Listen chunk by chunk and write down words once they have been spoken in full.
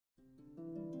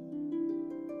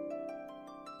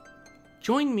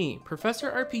Join me,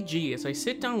 Professor RPG, as I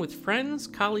sit down with friends,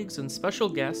 colleagues, and special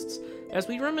guests as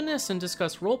we reminisce and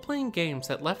discuss role-playing games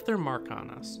that left their mark on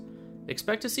us.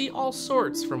 Expect to see all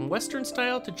sorts, from Western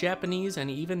style to Japanese and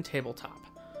even tabletop.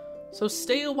 So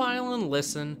stay a while and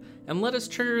listen, and let us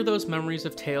trigger those memories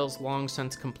of tales long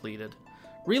since completed.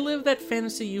 Relive that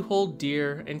fantasy you hold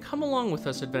dear, and come along with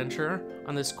us, adventurer,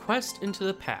 on this quest into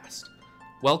the past.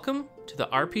 Welcome to the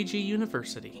RPG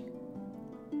University.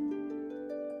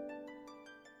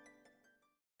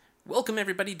 Welcome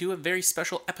everybody to a very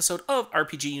special episode of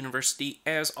RPG University.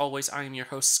 As always, I am your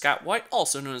host, Scott White,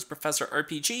 also known as Professor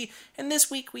RPG, and this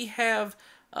week we have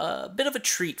a bit of a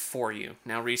treat for you.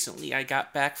 Now, recently I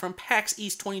got back from PAX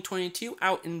East 2022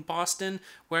 out in Boston,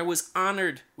 where I was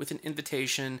honored with an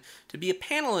invitation to be a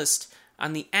panelist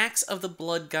on the Axe of the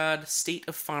Blood God State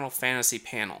of Final Fantasy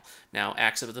panel. Now,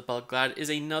 Axe of the Blood God is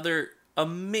another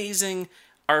amazing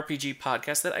RPG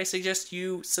podcast that I suggest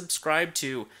you subscribe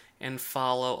to and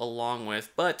follow along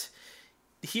with. But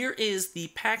here is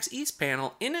the PAX East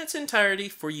panel in its entirety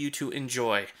for you to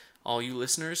enjoy. All you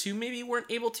listeners who maybe weren't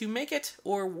able to make it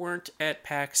or weren't at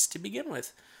PAX to begin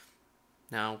with.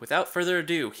 Now, without further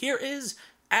ado, here is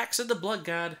Axe of the Blood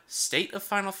God State of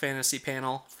Final Fantasy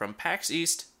panel from PAX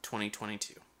East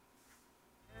 2022.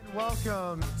 And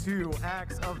welcome to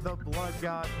Axe of the Blood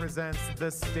God presents the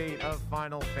State of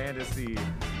Final Fantasy.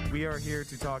 We are here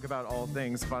to talk about all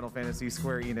things Final Fantasy,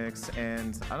 Square Enix,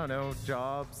 and, I don't know,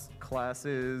 jobs,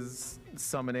 classes,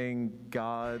 summoning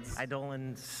gods.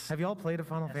 Eidolons. Have you all played a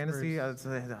Final Fantasy?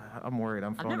 I'm worried.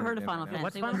 I've never heard of Final Fantasy.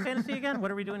 What's Final Fantasy again?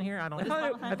 What are we doing here?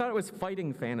 I thought it was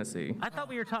fighting fantasy. I thought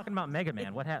we were talking about Mega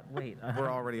Man. What happened? Wait. We're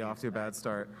already off to a bad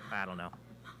start. I don't know.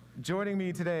 Joining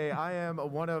me today, I am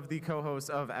one of the co-hosts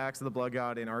of Axe of the Blood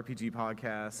God, an RPG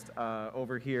podcast.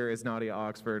 Over here is Nadia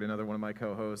Oxford, another one of my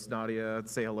co-hosts. Nadia,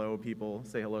 say hello, people.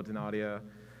 Say hello to Nadia.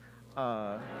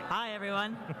 Hi,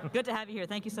 everyone. Good to have you here.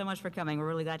 Thank you so much for coming. We're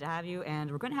really glad to have you,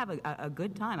 and we're going to have a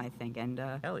good time, I think. And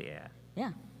Hell yeah.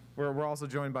 yeah. We're also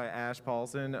joined by Ash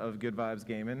Paulson of Good Vibes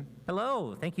Gaming.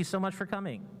 Hello. Thank you so much for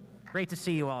coming. Great to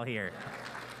see you all here.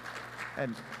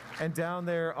 And down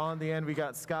there on the end, we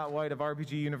got Scott White of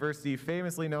RPG University,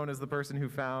 famously known as the person who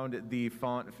found the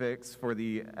font fix for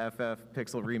the FF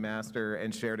Pixel Remaster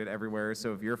and shared it everywhere.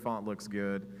 So if your font looks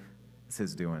good, it's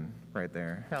his doing right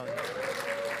there. Hell yeah.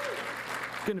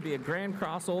 It's going to be a grand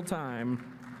cross old time.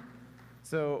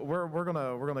 So we're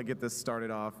gonna get this started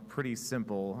off pretty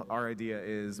simple. Our idea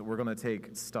is we're gonna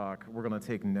take stock, we're gonna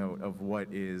take note of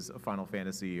what is Final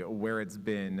Fantasy, where it's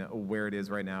been, where it is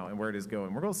right now, and where it is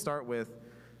going. We're gonna start with,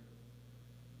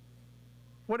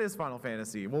 what is Final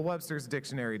Fantasy? Well, Webster's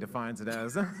dictionary defines it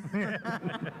as.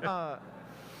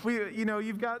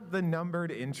 You've got the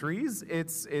numbered entries.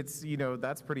 It's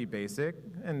that's pretty basic.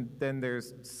 And then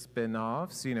there's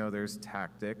spin-offs. There's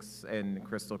Tactics and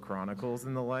Crystal Chronicles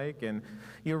and the like. And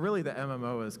really the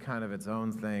MMO is kind of its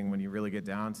own thing when you really get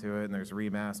down to it. And there's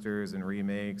remasters and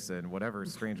remakes and whatever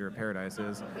Stranger of Paradise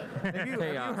is. Have you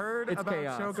heard It's about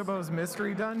chaos. Chocobo's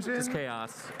Mystery Dungeon? It's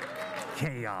chaos.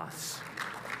 Chaos.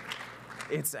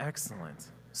 It's excellent.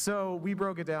 So we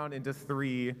broke it down into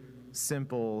three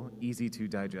simple,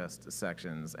 easy-to-digest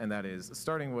sections, and that is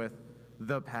starting with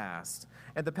the past.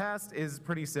 And the past is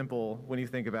pretty simple when you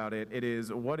think about it. It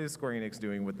is, what is Square Enix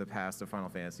doing with the past of Final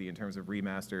Fantasy in terms of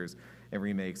remasters and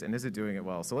remakes, and is it doing it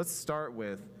well? So let's start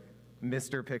with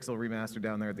Mr. Pixel Remaster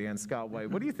down there at the end. Scott White,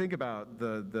 what do you think about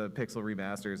the Pixel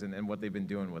remasters and what they've been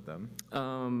doing with them?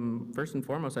 First and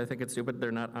foremost, I think it's stupid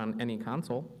they're not on any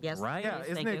console. Yes. Right? Yeah, Yes,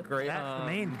 isn't thank it you. great? That's the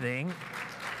main thing.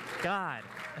 God.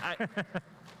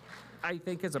 I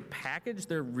think as a package,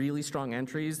 they're really strong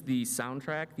entries. The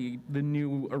soundtrack, the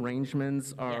new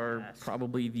arrangements are Yes.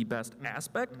 probably the best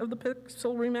aspect of the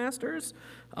Pixel remasters.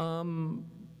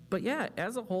 But yeah,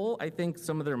 as a whole, I think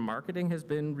some of their marketing has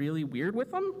been really weird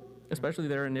with them, especially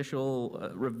their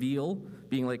initial reveal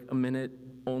being like a minute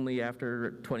only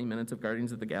after 20 minutes of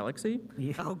Guardians of the Galaxy.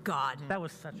 Yeah. Oh, God. That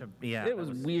was such a, yeah. It was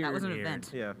weird. That was an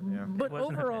event. Yeah. But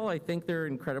wasn't a overall, I think they're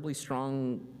incredibly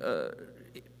strong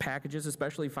packages,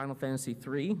 especially Final Fantasy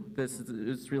III. This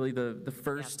is really the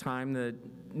first time that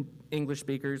English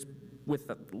speakers,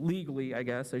 legally, I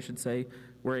guess I should say,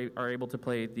 are able to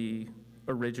play the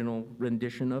original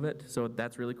rendition of it. So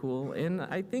that's really cool. And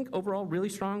I think overall, really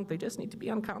strong. They just need to be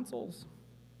on consoles.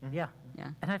 Yeah. Yeah.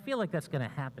 And I feel like that's going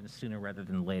to happen sooner rather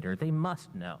than later. They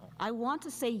must know. I want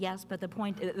to say yes, but the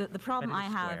problem But it I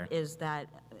is have Square. is that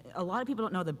a lot of people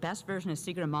don't know the best version of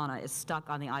Secret of Mana is stuck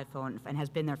on the iPhone and has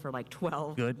been there for like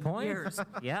 12 Good point. years.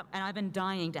 Yep. And I've been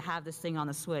dying to have this thing on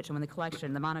the Switch. And when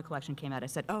the Mana collection came out, I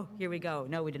said, oh, here we go.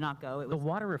 No, we did not go. It The was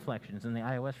water reflections in the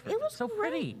iOS version. It was so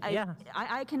pretty. great. Yeah.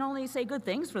 I can only say good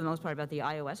things for the most part about the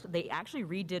iOS. They actually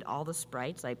redid all the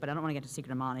sprites, but I don't want to get to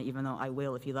Secret of Mana, even though I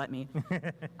will if you let me.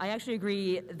 I actually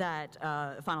agree that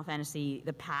Final Fantasy,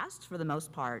 the past, for the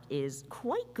most part, is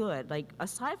quite good. Like,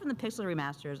 aside from the pixel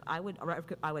remasters, I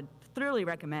would thoroughly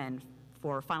recommend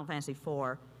for Final Fantasy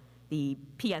IV the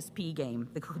PSP game,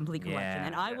 the complete collection. Yeah,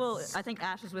 And I think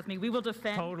Ash is with me. We will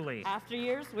defend Totally. After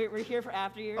Years. We're here for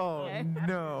After Years. Oh, okay?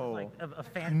 no. Like a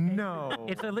fan. No.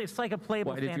 It's like a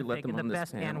playable Why did you let fanfic them in the on this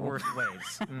best and panel? worst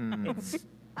ways.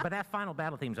 But that final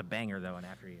battle theme's a banger, though, in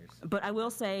After Years. But I will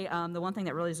say, the one thing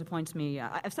that really disappoints me,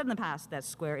 I've said in the past that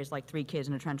Square is like three kids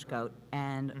in a trench coat,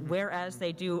 and whereas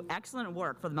they do excellent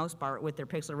work for the most part with their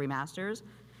pixel remasters,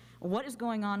 what is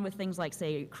going on with things like,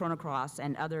 say, Chrono Cross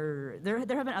and other, there have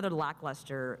been other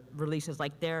lackluster releases,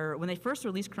 like when they first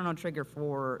released Chrono Trigger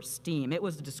for Steam, it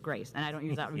was a disgrace, and I don't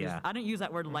use that, Yeah. I don't use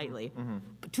that word lightly.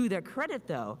 But to their credit,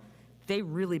 though, they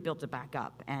really built it back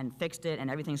up and fixed it,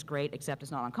 and everything's great, except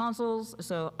it's not on consoles,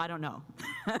 so I don't know.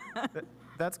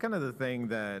 That's kind of the thing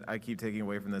that I keep taking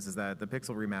away from this is that the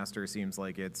Pixel remaster seems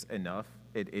like it's enough.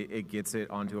 It gets it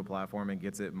onto a platform and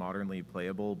gets it modernly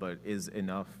playable, but is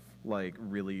enough like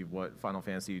really what Final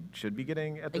Fantasy should be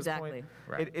getting at this Exactly. point.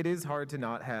 Right. It is hard to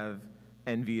not have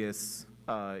envious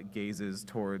gazes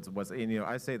towards what's, and,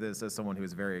 I say this as someone who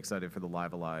is very excited for the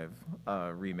Live Alive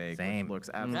remake, Same. which looks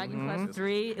absolutely Dragon Quest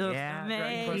III, it looks Yeah,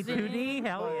 Dragon Quest amazing. 2D,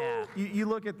 hell yeah. You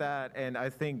look at that, and I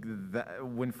think that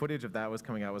when footage of that was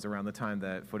coming out was around the time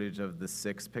that footage of the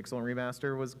 6 pixel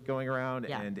remaster was going around,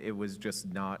 Yeah. and it was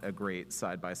just not a great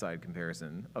side-by-side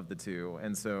comparison of the two.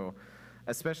 And so,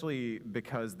 especially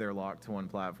because they're locked to one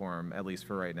platform, at least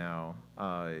for right now,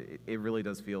 it really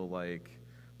does feel like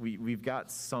we've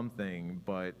got something,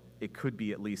 but it could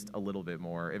be at least a little bit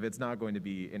more. If it's not going to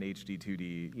be an HD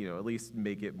 2D, at least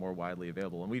make it more widely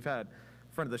available. And we've had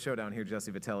friend of the show down here,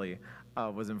 Jesse Vitelli,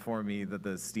 was informed me that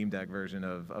the Steam Deck version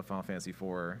of Final Fantasy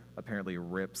IV apparently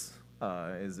rips,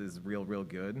 is real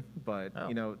good. But,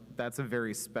 that's a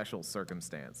very special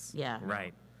circumstance. Yeah.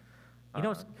 Right.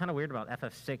 What's kind of weird about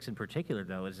FF6 in particular,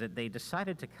 though, is that they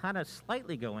decided to kind of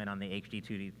slightly go in on the HD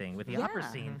 2D thing with the opera Yeah.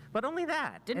 scene, but only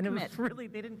that. Didn't and commit. it was really,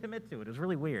 they didn't commit to it. It was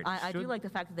really weird. I do like the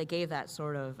fact that they gave that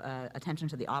sort of attention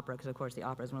to the opera, because of course the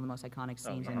opera is one of the most iconic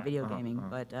scenes in video gaming.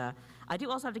 But I do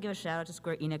also have to give a shout out to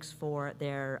Square Enix for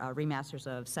their remasters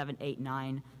of 7, 8,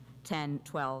 9, 10,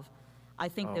 12. I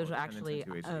think those are 10 and 10 actually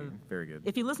 2 HD. Very good.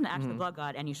 If you listen to Ask the Blood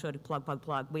God, and you should plug,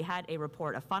 we had a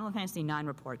report, a Final Fantasy IX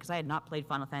report, because I had not played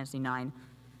Final Fantasy IX.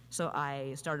 So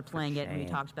I started playing it, and we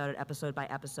shame. talked about it episode by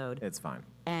episode. It's fine.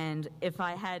 And if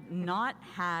I had not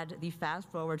had the fast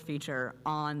forward feature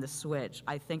on the Switch,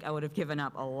 I think I would have given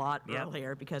up a lot Yep.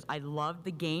 earlier, because I loved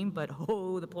the game, but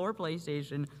the poor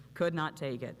PlayStation could not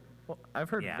take it. Well, I've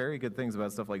heard Yeah. very good things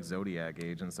about stuff like Zodiac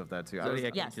Age and stuff that too.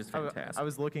 Zodiac Yes. Age is I fantastic.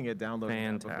 was looking at downloading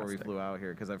that before we Fantastic. flew out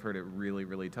here because I've heard it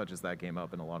really touches that game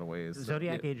up in a lot of ways. So-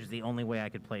 Zodiac Age is the only way I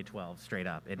could play 12 straight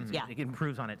up. It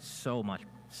improves on it so much.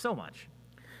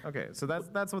 Okay, so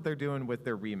that's what they're doing with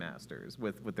their remasters,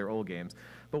 with their old games.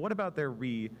 But what about their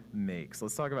remakes?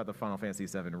 Let's talk about the Final Fantasy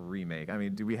VII remake. I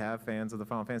mean, do we have fans of the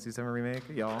Final Fantasy VII remake,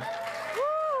 y'all?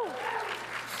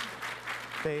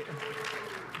 They,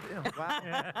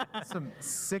 wow, some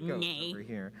sickos Nay. over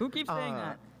here. Who keeps saying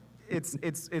that?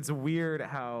 It's weird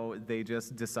how they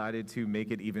just decided to make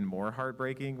it even more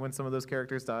heartbreaking when some of those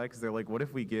characters die, because they're like, what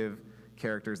if we give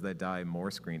characters that die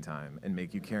more screen time and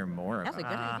make you care more That's a about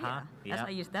good them? idea. Yeah. That's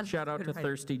how you. That's Shout out good to advice.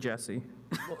 Thirsty Jesse.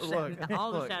 Look,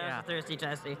 All the look, shout outs yeah. to Thirsty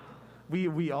Jesse.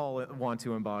 we all want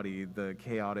to embody the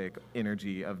chaotic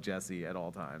energy of Jesse at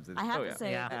all times. I have Oh, to yeah.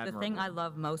 say Yeah. that the thing I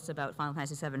love most about Final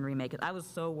Fantasy VII Remake is I was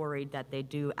so worried that they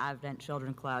do Advent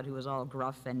Children Cloud, who was all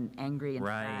gruff and angry and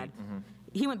Right. sad.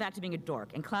 He went back to being a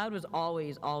dork, and Cloud was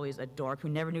always a dork who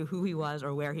never knew who he was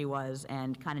or where he was,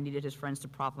 and kind of needed his friends to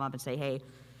prop him up and say, "Hey,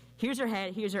 here's your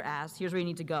head, here's your ass, here's where you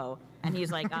need to go." And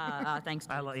he's like, "Thanks."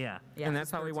 Yeah. Yeah. And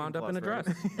that's how he wound up in a 13 dress.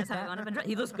 plus, That's how he wound up in dress.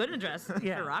 He looks good in a dress.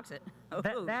 Yeah. He rocks it.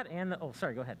 That and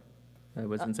sorry, go ahead. I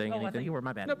wasn't saying Oh, I anything. thought you were.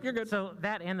 My bad. Nope, you're good. So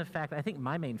that and the fact, I think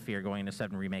my main fear going into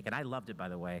 7 Remake, and I loved it by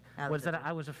the way, I was loved that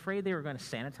I was afraid they were going to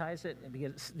sanitize it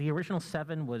because the original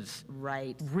 7 was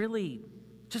Right. really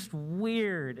just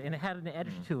weird, and it had an edge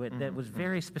to it that was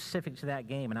very specific to that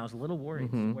game, and I was a little worried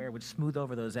Square would smooth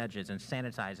over those edges and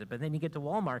sanitize it. But then you get to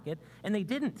Wall Market, and they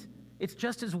didn't. It's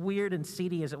just as weird and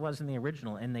seedy as it was in the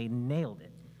original, and they nailed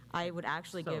it. I would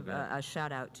actually give a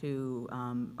shout out to,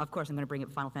 of course, I'm going to bring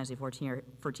up Final Fantasy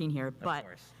 14 here, but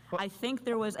course. I think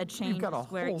there was a change You've got a in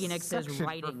Square whole Enix's section for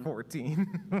writing. 14.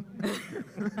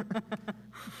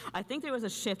 I think there was a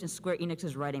shift in Square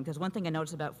Enix's writing, because one thing I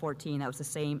noticed about 14 that was the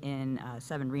same in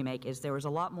 7 Remake is there was a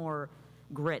lot more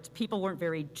grit. People weren't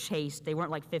very chaste. They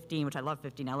weren't like 15, which I love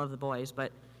 15. I love the boys,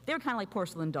 but they were kind of like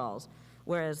porcelain dolls.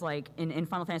 Whereas like in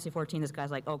Final Fantasy 14, this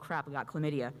guy's like, oh crap, I got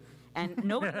chlamydia. And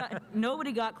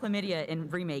nobody got chlamydia in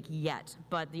Remake yet,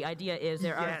 but the idea is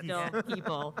there are still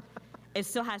people. It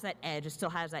still has that edge. It still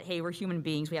has that, hey, we're human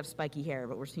beings. We have spiky hair,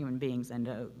 but we're human beings, and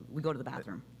we go to the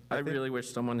bathroom. I really wish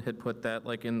someone had put that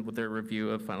like in their review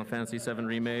of Final Fantasy VII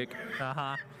Remake.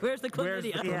 Where's the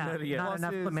chlamydia? Chlamydia. Not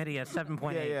enough Plus is- chlamydia,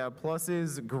 7.8. Yeah. Plus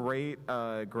is great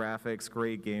graphics,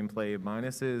 great gameplay.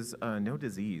 Minus is no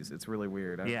disease. It's really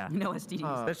weird. Yeah. No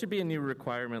STDs. That should be a new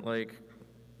requirement, like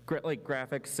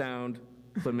graphics, sound,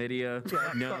 chlamydia.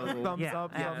 No. Thumbs Yeah,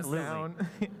 up, thumbs absolutely. down.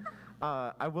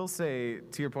 I will say,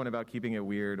 to your point about keeping it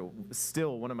weird,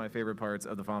 still one of my favorite parts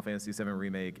of the Final Fantasy VII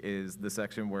Remake is the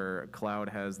section where Cloud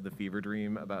has the fever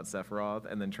dream about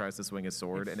Sephiroth and then tries to swing his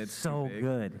sword, and it's so too big.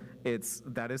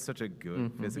 good. That is such a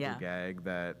good physical Yeah. gag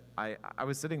that I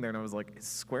was sitting there and I was like, is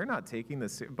Square not taking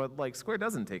this? But like Square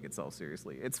doesn't take itself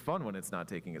seriously. It's fun when it's not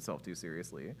taking itself too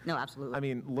seriously. No, absolutely. I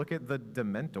mean, look at the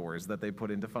Dementors that they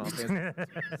put into Final Fantasy.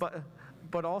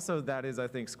 But also that is, I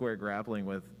think, Square grappling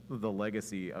with the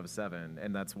legacy of 7,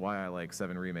 and that's why I like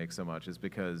 7 Remake so much, is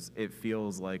because it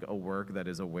feels like a work that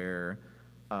is aware,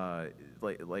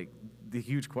 like the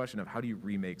huge question of how do you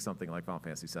remake something like Final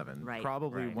Fantasy 7? Right.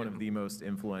 Probably Right. one of the most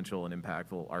influential and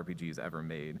impactful RPGs ever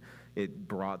made. It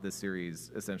brought the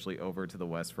series essentially over to the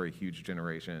West for a huge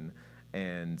generation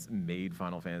and made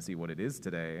Final Fantasy what it is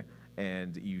today.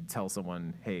 And you tell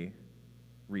someone, hey,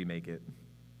 remake it.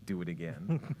 Do it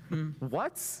again.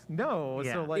 What? No.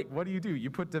 Yeah. So, like, what do? You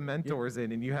put Dementors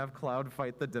in and you have Cloud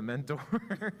fight the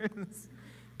Dementors.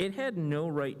 It had no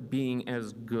right being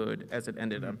as good as it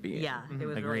ended up being. yeah, it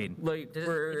was Agreed. Really, Like,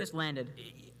 it just landed.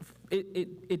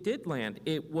 It did land.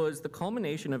 It was the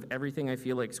culmination of everything I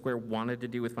feel like Square wanted to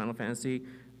do with Final Fantasy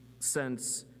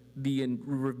since the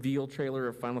reveal trailer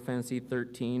of Final Fantasy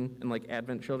 13 and like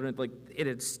Advent Children. Like it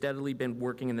had steadily been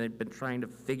working and they'd been trying to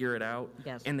figure it out.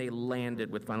 Yes. And they landed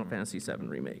with Final Fantasy 7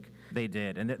 Remake. They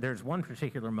did, and there's one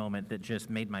particular moment that just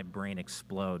made my brain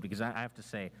explode because I have to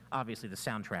say, obviously the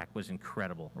soundtrack was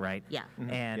incredible, right? Yeah.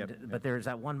 And Yep. but there's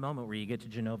that one moment where you get to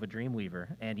Genova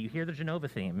Dreamweaver and you hear the Genova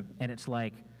theme, and it's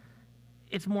like,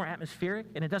 it's more atmospheric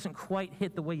and it doesn't quite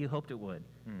hit the way you hoped it would.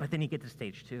 But then you get to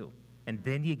stage 2. And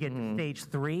then you get to stage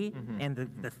 3, and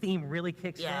the theme really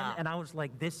kicks Yeah. in, and I was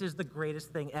like, this is the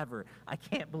greatest thing ever. I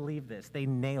can't believe this. They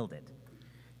nailed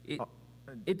it.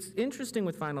 It's interesting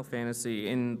with Final Fantasy,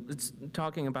 and it's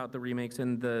talking about the remakes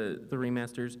and the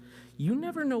remasters. You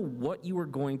never know what you are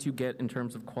going to get in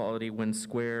terms of quality when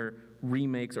Square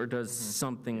remakes or does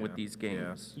something with these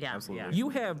games. Yeah. Absolutely. You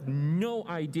have no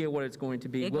idea what it's going to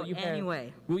be. It Will go you have,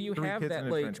 anyway. will you Three have kids that in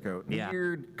a like trench coat. Yeah.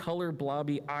 weird color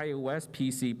blobby iOS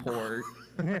PC port,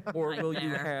 or will you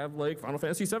Nightmare. have like Final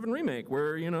Fantasy VII Remake,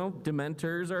 where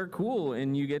Dementors are cool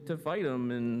and you get to fight them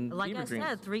and Like fever I dreams?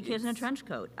 said, 3 kids in a trench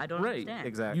coat. I don't Right. understand.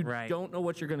 Exactly. You Right. don't know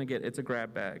what you're going to get. It's a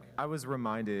grab bag. I was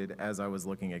reminded as I was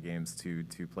looking at games to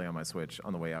play on my Switch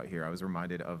on the way out here. I was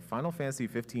reminded of Final Fantasy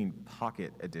 15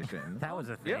 Pocket Edition. That was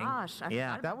a thing. Gosh, I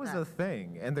yeah. forgot That was a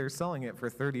thing, and they're selling it for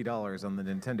 $30 on the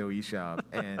Nintendo eShop,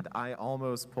 and I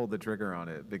almost pulled the trigger on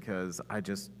it because I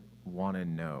just want to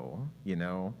know,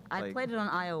 I Like, played it on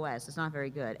iOS. It's not very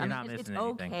good. You're I not mean, it's missing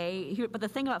anything. okay. But the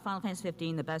thing about Final Fantasy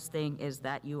 15, the best thing is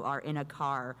that you are in a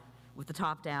car with the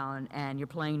top down and you're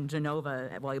playing Genova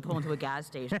while you pull into a gas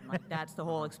station. Like that's the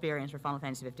whole experience for Final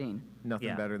Fantasy 15. nothing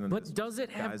Yeah. better than But this. does it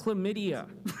have guys. chlamydia?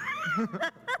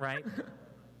 Right?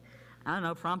 I don't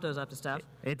know. Prompto's up to stuff.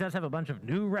 It does have a bunch of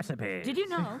new recipes. Did you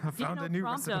know? I found a new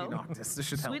recipe Prompto, Noctis. This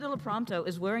should help. Sweet little Prompto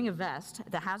is wearing a vest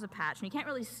that has a patch, and you can't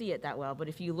really see it that well. But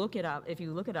if you look it up,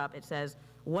 it says,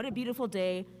 "What a beautiful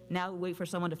day! Now wait for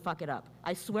someone to fuck it up."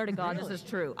 I swear to God, this is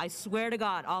true. I swear to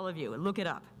God, all of you, look it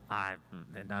up. I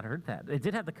had not heard that. It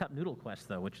did have the Cup Noodle Quest,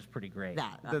 though, which is pretty great.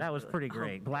 That was pretty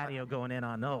great. Gladio going in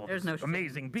on, There's no shame.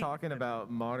 amazing beat. Talking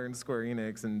about modern Square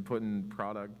Enix and putting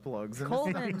product plugs in.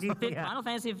 Coleman's Yeah. Final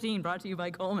Fantasy 15 brought to you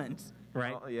by Coleman's.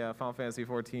 Right? Yeah, Final Fantasy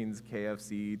 14's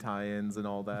KFC tie-ins and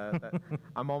all that.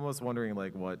 I'm almost wondering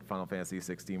like what Final Fantasy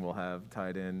 16 will have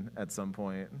tied in at some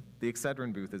point. The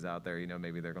Excedrin booth is out there.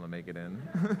 Maybe they're gonna make it in.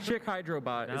 Chick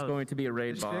Hydrobot is No. going to be a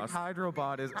raid Chick boss.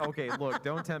 Hydrobot is okay. Look,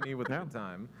 don't tempt me with good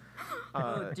time.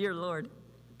 Oh, dear Lord.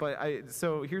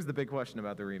 So here's the big question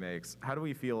about the remakes. How do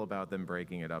we feel about them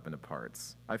breaking it up into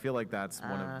parts? I feel like that's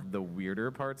one of the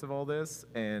weirder parts of all this,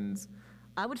 and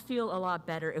I would feel a lot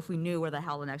better if we knew where the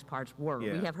hell the next parts were.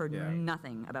 Yeah, We have heard yeah.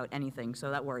 nothing about anything, so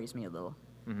that worries me a little.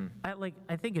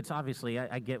 I think it's obviously,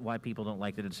 I get why people don't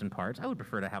like that it's in parts. I would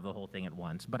prefer to have the whole thing at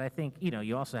once. But I think,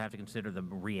 you also have to consider the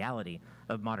reality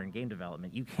of modern game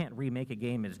development. You can't remake a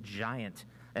game as giant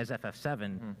as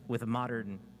FF7 with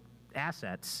modern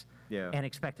assets and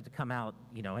expect it to come out,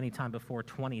 anytime before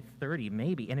 2030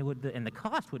 maybe. And and the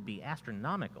cost would be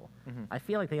astronomical. I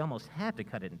feel like they almost had to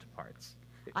cut it into parts.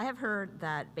 I have heard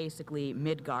that basically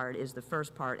Midgard is the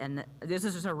first part, and this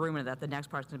is just a rumor that the next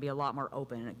part's going to be a lot more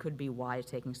open, and it could be why it's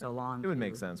taking so long. it would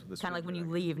make sense with this. Kind of like when you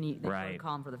leave and they Right.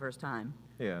 call him for the first time.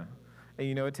 Yeah.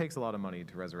 And it takes a lot of money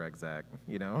to resurrect Zack,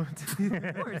 Poor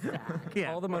Zack.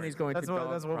 Yeah. All the money's going to dog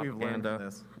that's what we've learned propaganda. from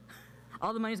this.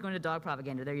 All the money's going to dog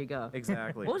propaganda. There you go.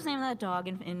 Exactly. What was the name of that dog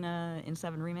in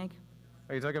 7 Remake?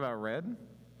 Are you talking about Red?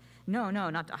 No,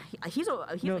 not he's a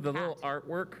No, a the cat. little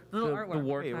artwork. The little the artwork.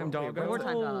 wartime Wait, dog. wait,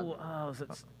 Wartime dog.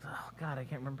 God, I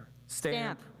can't remember.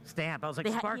 Stamp. Stamp. I was like,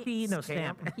 They had- Sparky? No,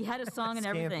 Stamp. He had a song and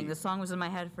everything. Scampy. The song was in my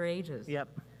head for ages. Yep.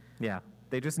 Yeah.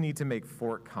 They just need to make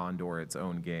Fort Condor its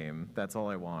own game. That's all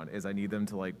I want, is I need them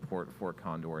to port Fort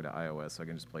Condor to iOS so I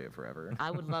can just play it forever. I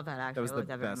would love that actually. That was I the would like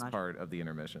that very best much. part of the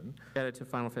intermission. Add it to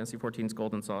Final Fantasy XIV's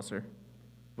Golden Saucer.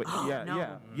 But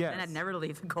No. yes. And I'd never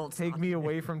leave the gold. Take me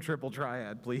away from Triple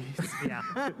Triad, please. Yeah.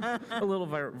 A little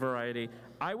variety.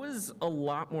 I was a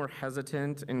lot more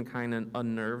hesitant and kind of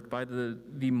unnerved by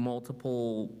the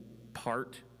multiple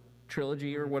part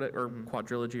trilogy or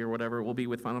quadrilogy or whatever it will be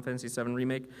with Final Fantasy VII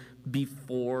Remake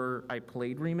before I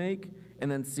played Remake, and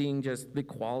then seeing just the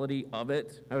quality of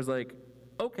it, I was like,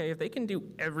 okay, if they can do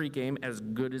every game as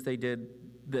good as they did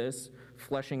this,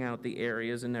 fleshing out the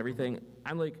areas and everything,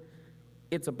 I'm like,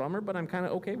 it's a bummer, but I'm kind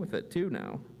of okay with it too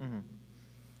now.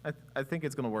 I think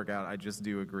it's going to work out. I just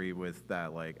do agree with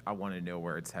that. I want to know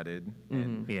where it's headed.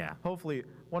 And Yeah. hopefully,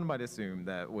 one might assume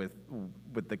that with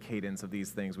the cadence of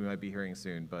these things, we might be hearing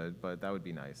soon. But that would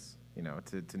be nice,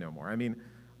 to know more. I mean,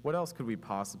 what else could we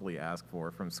possibly ask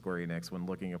for from Square Enix when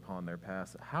looking upon their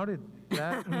past? How did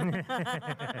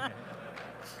that?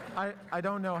 I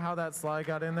don't know how that slide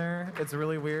got in there. It's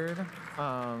really weird.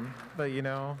 But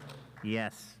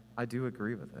Yes. I do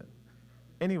agree with it.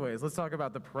 Anyways, let's talk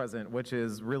about the present, which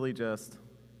is really just.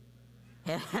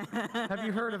 Have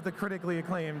you heard of the critically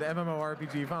acclaimed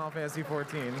MMORPG Final Fantasy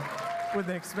XIV with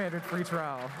an expanded free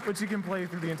trial, which you can play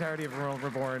through the entirety of World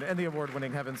Reborn and the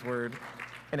award-winning Heaven's Word,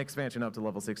 an expansion up to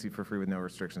level 60 for free with no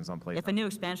restrictions on play. If a new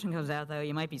expansion comes out, though,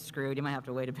 you might be screwed. You might have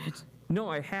to wait a bit. No,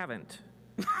 I haven't.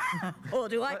 Oh,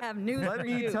 do I have news Let for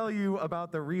me you? tell you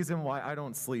about the reason why I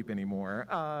don't sleep anymore.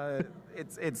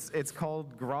 It's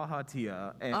called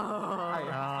Grahatia, and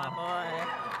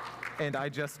and I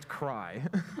just cry.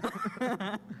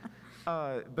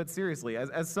 But seriously,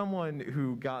 as someone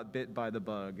who got bit by the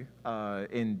bug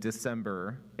in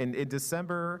December, in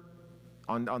December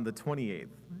on the 28th,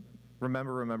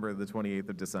 remember the 28th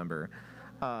of December,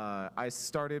 I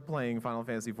started playing Final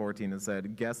Fantasy XIV and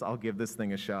said, guess I'll give this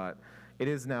thing a shot. It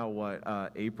is now,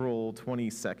 April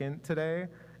 22nd today,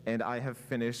 and I have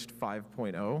finished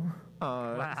 5.0.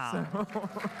 Wow.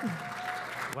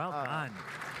 Well done.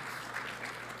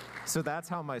 So that's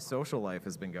how my social life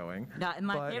has been going. Now,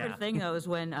 my But- favorite thing, though, is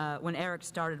when Eric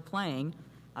started playing,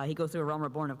 he goes through a Realm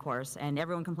Reborn, of course, and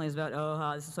everyone complains about,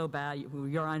 this is so bad,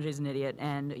 your Andre's an idiot,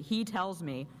 and he tells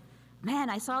me,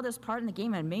 man, I saw this part in the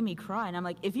game and it made me cry, and I'm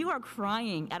like, if you are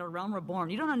crying at a Realm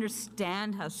Reborn, you don't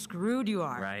understand how screwed you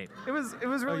are. Right. It was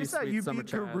really you sad. sweet You summer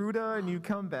beat child. Garuda and you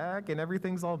come back and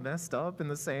everything's all messed up in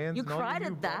the sands. You and all cried new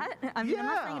at that? I mean, I'm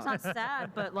not saying it's Yeah. not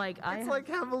sad, but like, It's like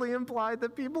heavily implied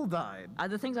that people died.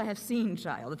 the things I have seen,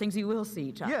 child, the things you will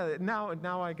see, child. Yeah,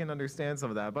 now I can understand some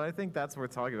of that, but I think that's what we're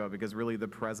talking about because really the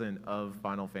present of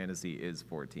Final Fantasy is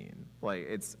 14. Like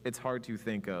it's hard to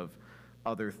think of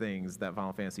other things that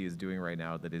Final Fantasy is doing right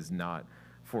now that is not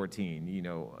 14.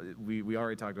 We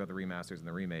already talked about the remasters and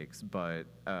the remakes, but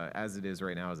as it is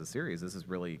right now as a series, this is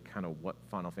really kind of what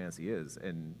Final Fantasy is,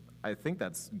 and I think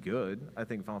that's good. I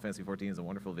think Final Fantasy 14 is a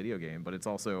wonderful video game, but it's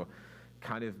also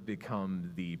kind of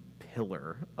become the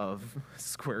pillar of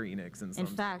Square Enix in some In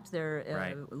fact, their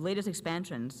Right. latest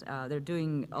expansions, they're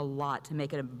doing a lot to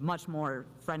make it a much more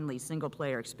friendly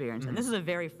single-player experience. And this is a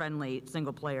very friendly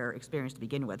single-player experience to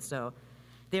begin with. So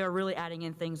they are really adding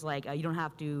in things like you don't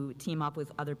have to team up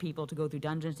with other people to go through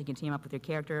dungeons. You can team up with your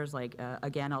characters. Like,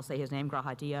 again, I'll say his name,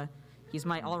 Grahatia. He's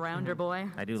my all-rounder boy.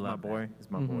 I do He's my love boy. He's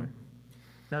my boy.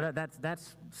 No,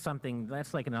 that's something,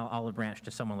 that's like an olive branch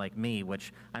to someone like me,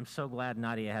 which I'm so glad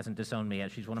Nadia hasn't disowned me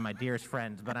yet. She's one of my dearest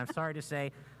friends, but I'm sorry to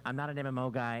say I'm not an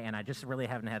MMO guy, and I just really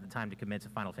haven't had the time to commit to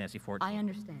Final Fantasy XIV. I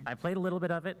understand. I played a little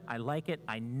bit of it. I like it.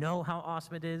 I know how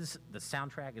awesome it is. The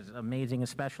soundtrack is amazing,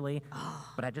 especially,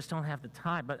 but I just don't have the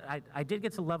time. But I did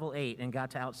get to level 8 and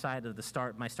got to outside of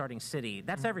my starting city.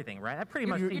 That's everything, right? I pretty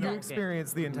much You, beat you the whole game.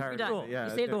 experienced the entire You're done. thing. Yeah,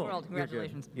 You saved the yeah. world. You're good.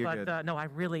 Congratulations. You're But good. no,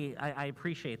 I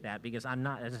appreciate that because I'm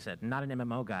not, as I said, not an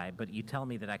MMO guy, but you tell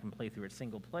me that I can play through it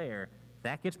single player,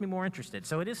 that gets me more interested.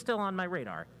 So it is still on my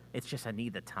radar. It's just I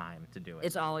need the time to do it.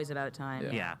 It's always about time.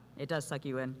 Yeah. It does suck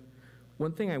you in.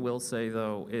 One thing I will say,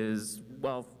 though, is,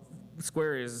 well,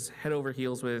 Square is head over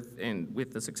heels with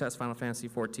the success of Final Fantasy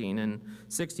XIV and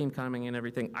 16 coming and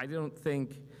everything. I don't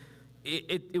think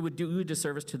it would do a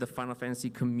disservice to the Final Fantasy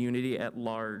community at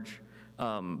large,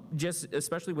 just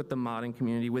especially with the modding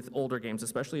community, with older games,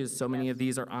 especially as so many of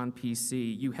these are on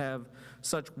PC. You have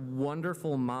such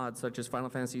wonderful mods, such as Final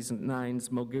Fantasy IX's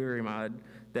Mogiri mod,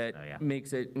 that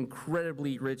makes it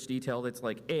incredibly rich, detailed. It's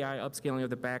like AI upscaling of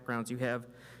the backgrounds. You have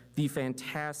the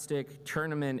fantastic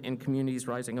tournament and communities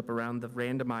rising up around the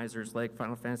randomizers like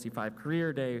Final Fantasy V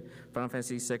Career Day, Final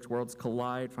Fantasy VI Worlds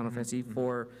Collide, Final Fantasy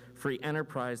IV Free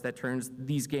Enterprise that turns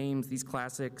these games, these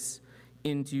classics,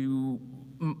 into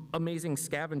amazing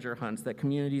scavenger hunts that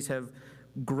communities have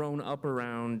grown up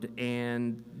around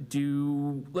and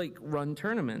do, like, run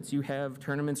tournaments. You have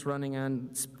tournaments running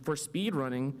for speed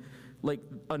running, like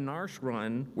a Narsh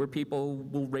run, where people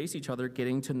will race each other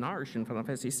getting to Narsh in Final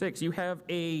Fantasy VI. You have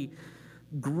a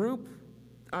group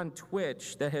on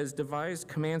Twitch that has devised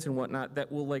commands and whatnot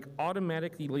that will, like,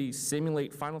 automatically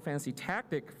simulate Final Fantasy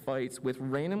Tactic fights with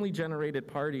randomly generated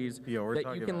parties Yeah, we're that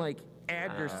talking you can, about like,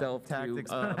 add yourself to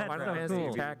Tactics Final Battlegrounds. Fantasy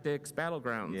Cool. Tactics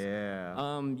Battlegrounds.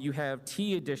 Yeah. You have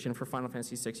T Edition for Final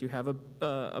Fantasy VI. You have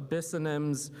Abyss and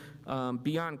M's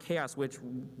Beyond Chaos, which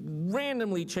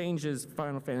randomly changes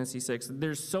Final Fantasy VI.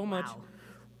 There's so much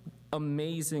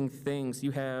amazing things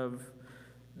you have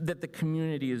that the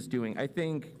community is doing. I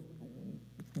think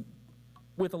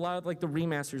with a lot of, like, the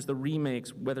remasters, the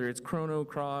remakes, whether it's Chrono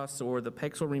Cross or the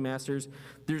Pixel remasters,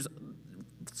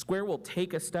 Square will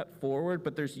take a step forward,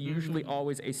 but there's usually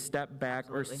always a step back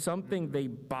or something they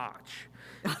botch.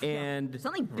 And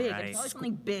Something big. Right. It's always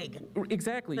something big.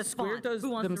 exactly, The Square font. does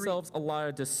Who wants to read? themselves a lot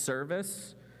of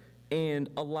disservice, and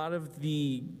a lot of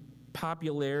the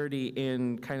popularity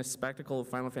and kind of spectacle of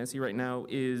Final Fantasy right now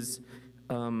is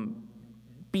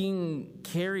being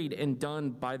carried and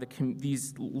done by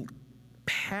these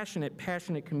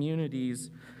passionate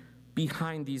communities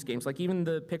behind these games. Like even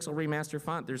the Pixel Remaster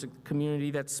font, there's a community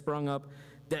that's sprung up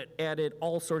that added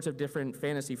all sorts of different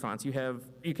fantasy fonts. You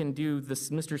can do this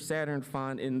Mr. Saturn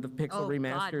font in the Pixel Oh, God,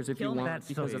 Remasters if you kill me. want That's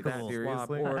so because of that cool. swap.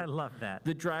 Seriously? Or I love that.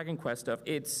 the Dragon Quest stuff.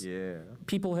 It's Yeah.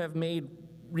 people have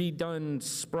redone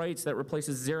sprites that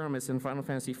replaces Zeramis in Final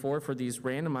Fantasy IV for these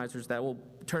randomizers that will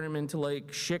turn them into, like,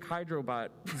 Schick Hydrobot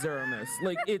Zeramis.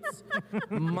 Like, it's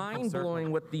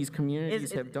mind-blowing what these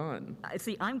communities have done.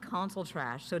 See, I'm console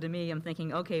trash, so to me, I'm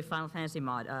thinking, okay, Final Fantasy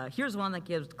mod. Here's one that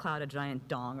gives Cloud a giant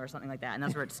dong or something like that, and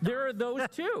that's where it's. There are those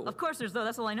too. Of course, there's though.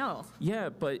 That's all I know. Yeah,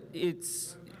 but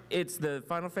it's the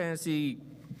Final Fantasy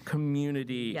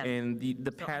community Yes. and the So I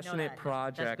know passionate that.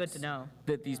 projects That's good to know.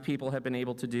 that these people have been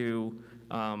able to do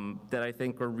that I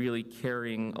think are really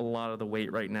carrying a lot of the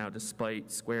weight right now,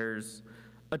 despite Square's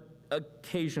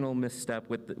occasional misstep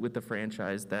with the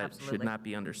franchise that should Absolutely. not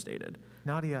be understated.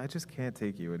 Nadia, I just can't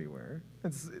take you anywhere.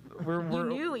 You We're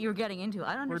knew what you were getting into.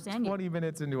 I don't we're understand 20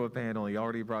 minutes into a panel. You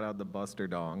already brought out the Buster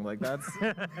Dong. Like that's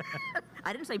you.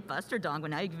 I didn't say Buster Dong, but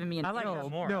now you're giving me an. I like ill. that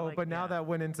more. I no, like- but now yeah. that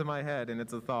went into my head and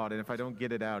it's a thought. And if I don't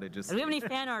get it out, it just. Do we have any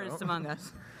fan artists among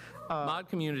us? Mod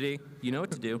community, you know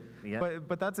what to do. Yeah.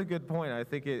 But that's a good point. I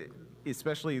think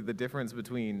especially the difference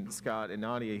between Scott and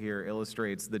Nadia here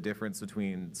illustrates the difference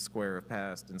between Square of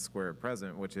past and Square of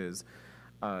present, which is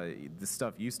the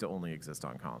stuff used to only exist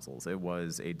on consoles. It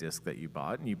was a disc that you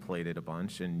bought and you played it a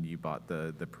bunch and you bought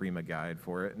the Prima guide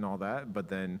for it and all that. But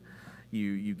then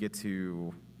you get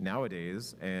to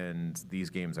nowadays and these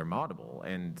games are moddable.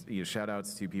 And shout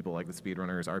outs to people like the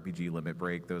Speedrunners, RPG Limit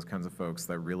Break, those kinds of folks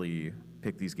that really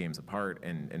pick these games apart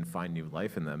and find new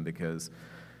life in them, because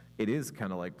it is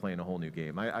kind of like playing a whole new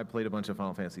game. I played a bunch of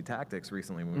Final Fantasy Tactics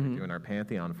recently when we were doing our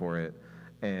Pantheon for it,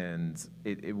 and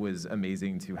it was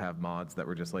amazing to have mods that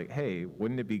were just like, hey,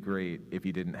 wouldn't it be great if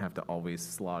you didn't have to always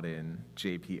slot in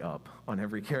JP up on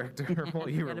every character while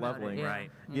you were Forget about it, leveling? yeah.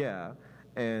 Right. Yeah.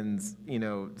 And,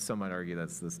 some might argue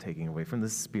that's this taking away from the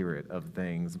spirit of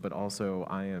things, but also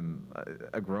I am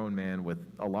a grown man with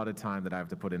a lot of time that I have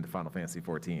to put into Final Fantasy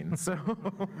XIV. So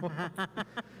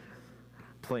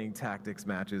playing tactics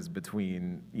matches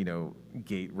between,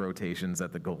 gate rotations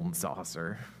at the Golden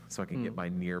Saucer so I can get my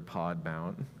near pod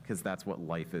mount, because that's what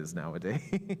life is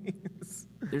nowadays.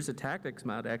 There's a tactics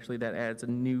mod actually that adds a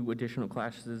new additional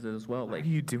classes as well. Why Like are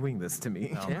you doing this to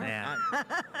me? Oh, man.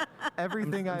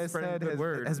 Everything I spreading said the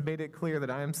word. has made it clear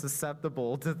that I am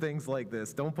susceptible to things like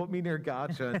this. Don't put me near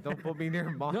Gotcha. Don't put me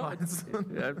near no, mods.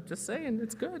 I'm just saying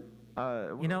it's good.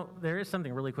 There is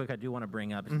something really quick I do want to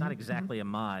bring up. It's not exactly a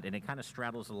mod, and it kind of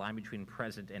straddles the line between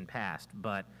present and past,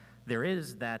 but there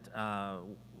is that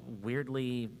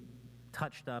weirdly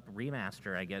touched up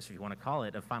remaster, I guess, if you want to call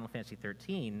it, of Final Fantasy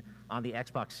 13 on the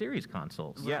Xbox Series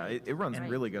consoles. Yeah, it runs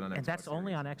really good on Xbox. And that's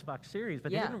only on Xbox Series,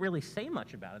 but they Yeah. didn't really say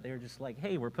much about it. They were just like,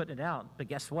 hey, we're putting it out, but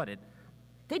guess what?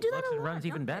 They do that Looks a and lot. runs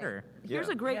even don't they? better. Here's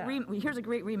Yeah. a great Yeah. here's a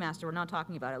great remaster. We're not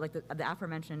talking about it, like the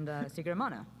aforementioned Secret of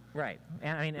Mana. Right.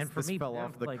 And I mean, and for This me, fell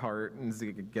off the like, cart, and I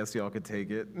guess y'all could take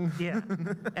it. Yeah,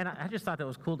 and I just thought that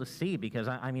was cool to see because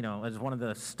I'm, as one of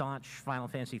the staunch Final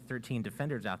Fantasy 13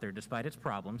 defenders out there, despite its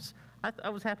problems, I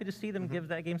was happy to see them give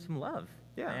that game some love.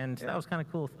 Yeah, and yeah. that was kind of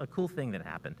cool, a cool thing that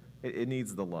happened. It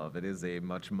needs the love. It is a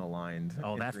much maligned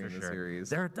Oh, that's entry for in the sure. series.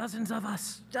 There are dozens of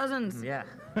us. Dozens. Yeah.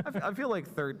 I feel like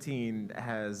 13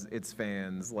 has its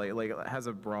fans, like has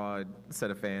a broad set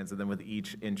of fans, and then with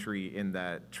each entry in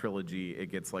that trilogy,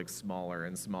 it gets like smaller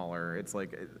and smaller. It's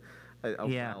like a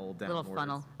Yeah. well Little downwards.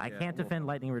 funnel. I Yeah, can't a defend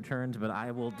Lightning Returns, but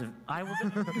I will.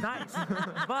 Nice,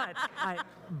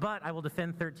 but I will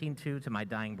defend 13-2 to my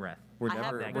dying breath. We're I have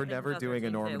never that we're game never about doing a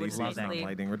 13 too, Normandy which season on basically-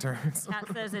 Lightning Returns. Kat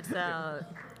says it's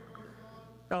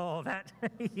Oh, that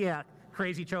yeah,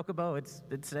 crazy chocobo.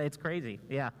 It's crazy.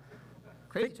 Yeah.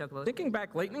 crazy chocobos. Thinking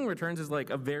back, Lightning Returns is like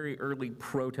a very early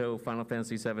proto Final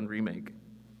Fantasy VII remake.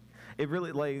 It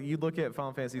really, like, you look at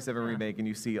Final Fantasy VII Remake and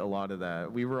you see a lot of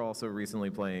that. We were also recently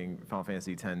playing Final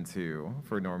Fantasy X-2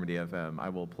 for Normandy FM. I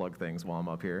will plug things while I'm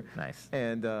up here. Nice.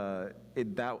 And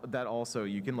that also,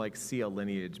 you can, like, see a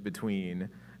lineage between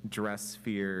dress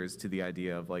spheres to the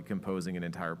idea of, like, composing an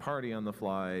entire party on the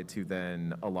fly to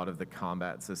then a lot of the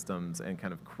combat systems and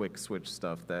kind of quick switch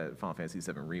stuff that Final Fantasy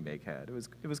VII Remake had.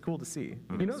 It was cool to see.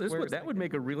 You know, Square's that would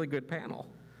make a really good panel.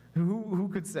 Who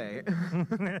could say?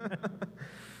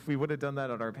 We would have done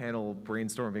that on our panel,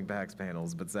 brainstorming PAX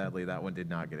panels, but sadly that one did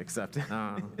not get accepted.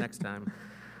 Next time.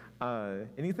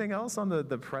 Anything else on the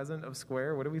present of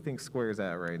Square? What do we think Square's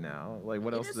at right now? Like,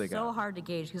 what else It do they is so got? hard to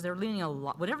gauge because they're leaning a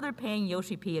lot. Whatever they're paying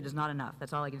Yoshi P, it is not enough.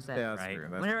 That's all I can say. Yeah, that's Right. true.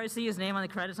 That's Whenever I see his name on the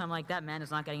credits, I'm like, that man is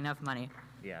not getting enough money.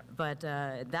 Yeah. But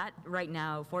that right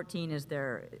now, 14 is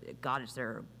it's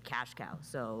their cash cow.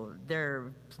 So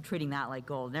they're treating that like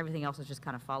gold, and everything else is just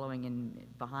kind of following in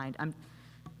behind.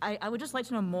 I would just like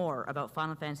to know more about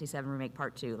Final Fantasy VII Remake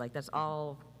Part 2. Like that's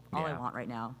all I Yeah. want right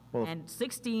now. Well- And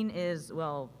 16 is,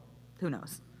 well, who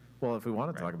knows? Well, if we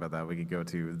want to talk about that, we could go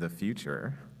to the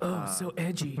future. Oh, so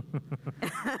edgy.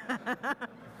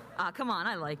 Come on,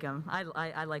 I like him.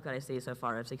 I like what I see so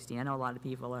far of 16. I know a lot of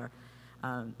people are.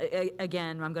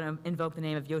 Again, I'm going to invoke the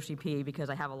name of Yoshi P because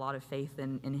I have a lot of faith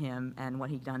in him and what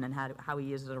he's done and how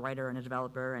he is as a writer and a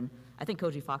developer. And I think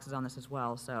Koji Fox is on this as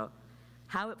well. So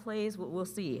how it plays, we'll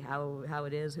see. How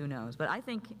it is, who knows? But I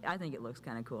think it looks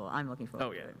kind of cool. I'm looking forward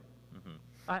Oh, to yeah. it.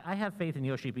 I have faith in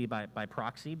Yoshi P by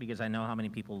proxy because I know how many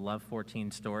people love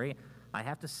 14's story. I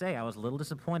have to say, I was a little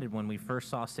disappointed when we first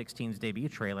saw 16's debut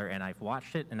trailer, and I've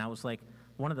watched it, and I was like,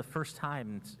 one of the first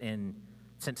times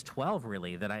since 12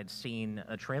 really that I had seen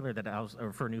a trailer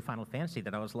or for a new Final Fantasy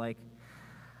that I was like,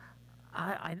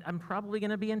 I'm probably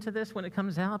going to be into this when it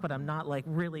comes out, but I'm not like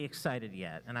really excited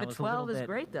yet. And I But was a little 12 is bit,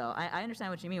 great, though. I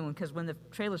understand what you mean because when the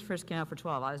trailers first came out for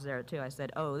 12, I was there too. I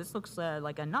said, "Oh, this looks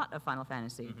like not a Final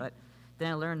Fantasy," Mm-hmm. but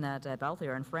then I learned that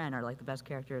Balthier and Fran are like the best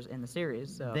characters in the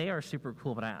series. So They are super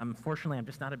cool, but unfortunately, I'm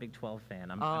just not a big 12 fan.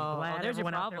 I'm Oh, glad there's your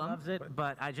everyone out there problem. loves it,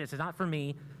 but it's not for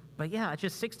me. But yeah, it's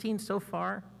just 16 so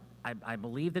far. I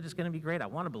believe that it's going to be great. I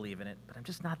want to believe in it, but I'm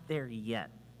just not there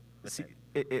yet. with See,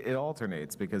 it. it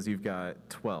alternates because you've got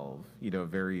 12,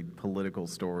 very political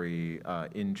story,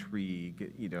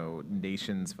 intrigue,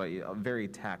 nations fight, a very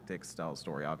tactics style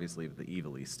story, obviously with the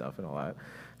evilly stuff and all that.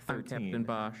 I'm Captain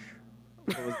Bosch.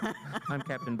 I'm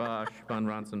Captain Bosch von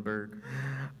Ronsenberg.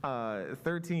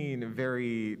 13,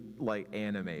 very like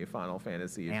anime Final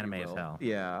Fantasy. If Anime you as will. hell.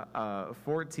 Yeah.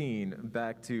 14,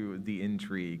 back to the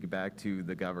intrigue, back to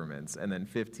the governments, and then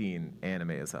 15,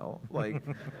 anime as hell. Like,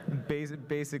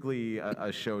 basically a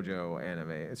shoujo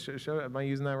anime. Am I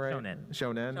using that right? Shonen.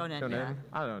 Shonen. Yeah.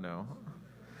 I don't know.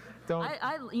 Don't.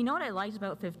 you know what I liked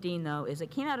about 15 though is it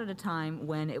came out at a time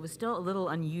when it was still a little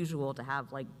unusual to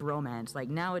have like bromance. Like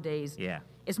nowadays, Yeah.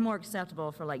 it's more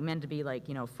acceptable for like men to be like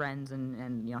friends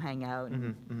and hang out.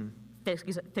 And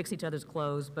fix each other's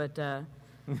clothes. But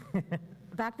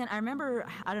back then, I remember,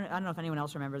 I don't know if anyone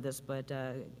else remember this, but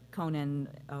Conan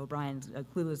O'Brien's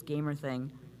Clueless Gamer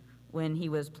thing, when he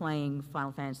was playing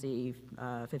Final Fantasy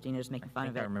 15, just making fun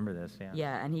of it. I remember this, yeah.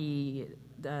 Yeah, and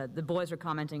the boys were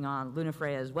commenting on Luna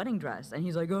Freya's wedding dress, and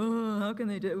he's like, "Oh, how can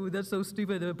they do? That's so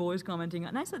stupid." The boys commenting on,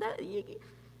 and I said,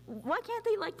 "Why can't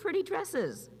they like pretty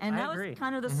dresses?" And that agree. was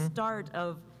kind of the start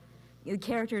of the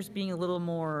characters being a little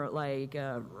more like,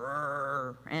 and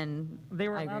They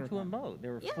were I agree allowed with to that. emote.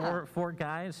 There were Yeah. four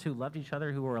guys who loved each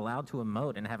other who were allowed to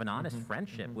emote and have an honest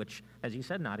friendship, which, as you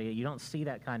said, Nadia, you don't see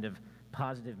that kind of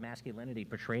positive masculinity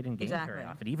portrayed in games very Exactly.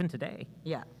 often, even today.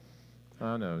 Yeah. I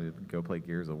don't know. Go play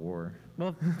Gears of War.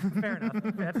 Well, fair enough.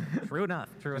 That's true enough.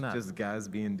 True enough. Just guys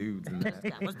being dudes. And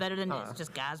That was better than this.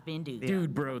 Just guys being dudes.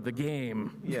 Dude, bro, the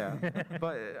game. yeah,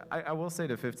 but I will say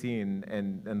to 15,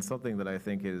 and something that I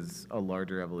think is a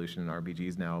larger evolution in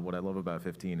RPGs now. What I love about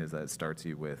 15 is that it starts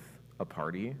you with a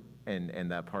party,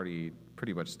 and that party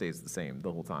pretty much stays the same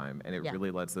the whole time, and it Yeah. really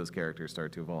lets those characters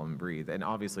start to evolve and breathe. And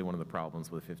obviously, one of the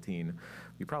problems with 15,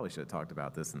 we probably should have talked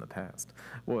about this in the past,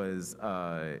 was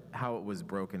how it was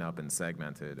broken up and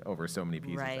segmented over so many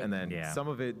pieces, Right. and then Yeah. some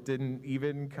of it didn't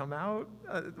even come out.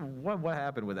 What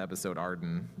happened with episode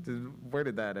Arden? Where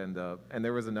did that end up? And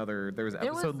there was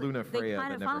episode Luna Freya that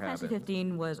never Final Fantasy happened.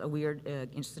 15 was a weird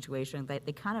situation. They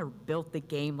kind of built the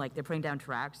game like they're putting down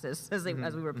tracks as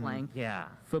we were playing. Yeah.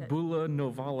 Fabula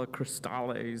Novala Crystales.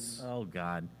 Oh,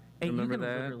 God. Hey, Remember you can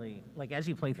that? literally, like, as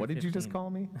you play through What did you just 15 call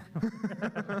me?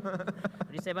 What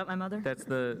did you say about my mother? That's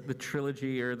the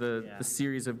trilogy or the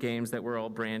series of games that were all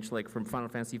branched, like from Final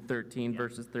Fantasy 13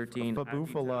 versus 13.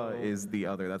 Fabufala is the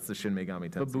other. That's the Shin Megami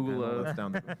Tensei. Fabula. panel. That's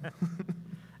down the,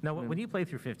 No, when you play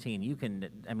through 15, you can,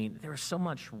 I mean, there was so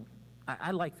much,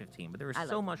 I like 15, but there was I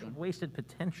so like much 15. wasted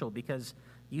potential because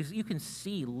you can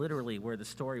see literally where the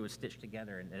story was stitched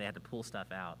together and they had to pull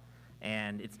stuff out.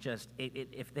 And it's just,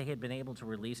 if they had been able to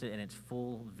release it in its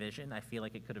full vision, I feel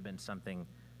like it could have been something.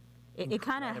 It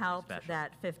kind of incredibly helped special.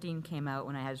 that 15 came out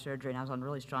when I had surgery and I was on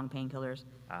really strong painkillers.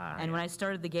 And yeah. when I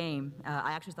started the game,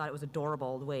 I actually thought it was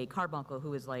adorable the way Carbuncle,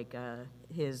 who is like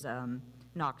his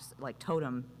Nox like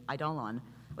totem Eidolon,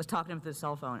 was talking to him through the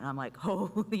cell phone, and I'm like,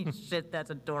 holy shit, that's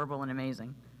adorable and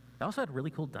amazing. It also had really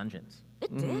cool dungeons.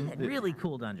 It did. Really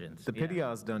cool dungeons. the yeah.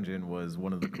 Piteos dungeon was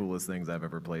one of the coolest things I've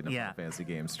ever played in a Yeah. Final Fantasy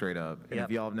game, straight up. And Yep.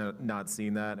 if y'all have not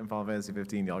seen that in Final Fantasy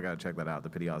 15, y'all got to check that out. The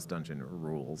Piteos dungeon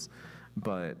rules.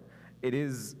 But it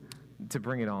is, to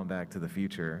bring it on back to the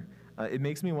future, it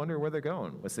makes me wonder where they're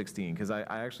going with 16, because I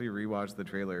actually rewatched the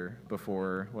trailer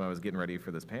before when I was getting ready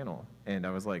for this panel, and I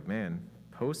was like, man,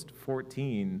 post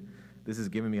 14, this is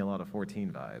giving me a lot of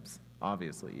 14 vibes.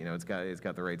 Obviously, you know, it's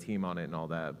got the right team on it and all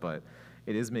that, but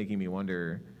it is making me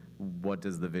wonder, what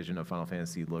does the vision of Final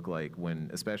Fantasy look like when,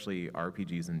 especially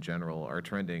RPGs in general, are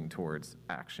trending towards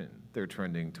action? They're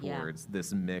trending Yeah. towards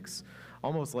this mix,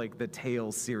 almost like the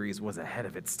Tales series was ahead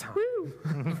of its time.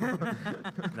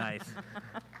 Nice.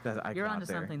 I You're got onto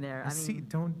something there. I See,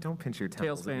 mean- don't pinch your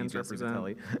temples. Tales at me, fans Jeffrey represent.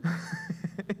 Vitelli.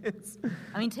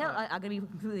 I mean, I'm gonna be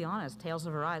completely honest. Tales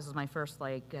of Arise was my first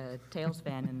Tales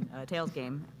fan and Tales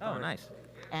game. Oh, nice.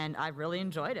 And I really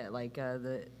enjoyed it.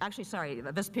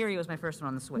 Vesperia was my first one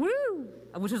on the Switch.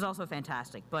 Which was also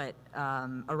fantastic. But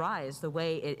Arise, the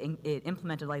way it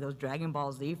implemented like those Dragon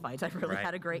Ball Z fights, I really Right.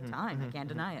 had a great time. I can't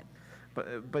deny it.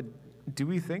 But do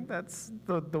we think that's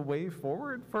the way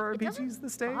forward for It RPGs doesn't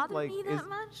this day? bother me is- that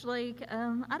much.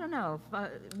 I don't know.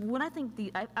 When I think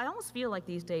I almost feel like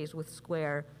these days with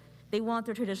Square, they want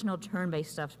their traditional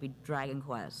turn-based stuff to be Dragon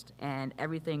Quest and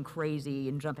everything crazy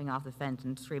and jumping off the fence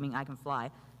and screaming "I can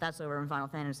fly." That's over in Final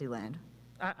Fantasy land.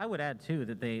 I would add too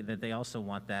that they also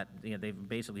want that. You know, they've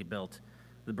basically built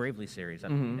the Bravely series up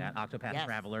to that Octopath Yes.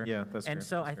 Traveler. Yeah, that's And fair,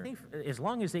 so that's I fair. think as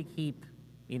long as they keep,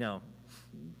 you know,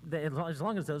 as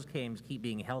long as those games keep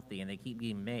being healthy and they keep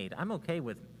being made, I'm okay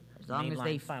with. As long as mainline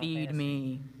they Final feed Fantasy.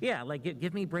 me. Yeah, like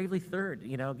give me Bravely Third.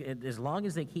 You know, as long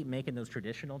as they keep making those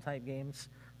traditional type games,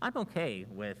 I'm okay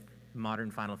with modern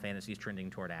Final Fantasies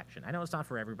trending toward action. I know it's not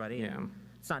for everybody. and Yeah.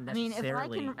 It's not I mean, if I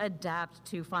necessarily. can adapt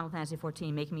to Final Fantasy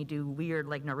 14, making me do weird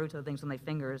like Naruto things with my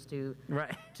fingers to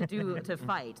Right. to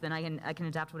fight, then I can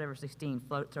adapt whatever 16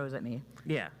 throws at me.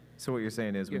 Yeah, So what you're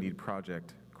saying is we need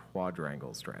Project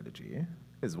Quadrangle strategy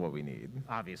is what we need.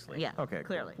 obviously. Yeah. Okay, cool.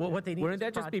 Clearly, Well, what they need Wouldn't is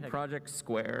that just be Project- Project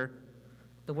Square?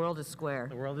 the world is square.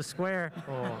 The world is square.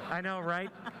 I know, right?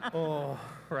 Oh,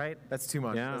 right. That's too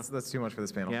much. Yeah. That's too much for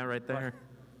this panel. Yeah, right there.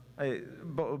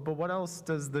 But what else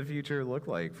does the future look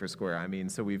like for Square? I mean,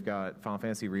 so we've got Final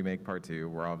Fantasy Remake Part 2.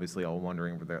 We're obviously all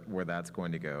wondering where that's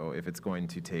going to go. If it's going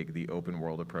to take the open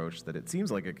world approach that it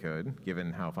seems like it could,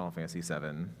 given how Final Fantasy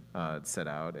VII set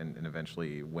out and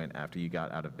eventually went after you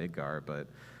got out of Midgar. But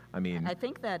I mean, I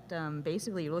think that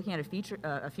basically you're looking at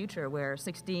a future where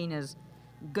 16 is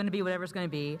going to be whatever it's going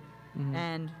to be,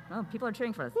 and people are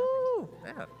cheering for it.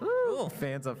 Yeah.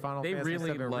 fans of Final They Fantasy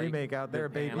really VII like Remake out there,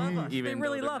 the baby. band, Love us. even They though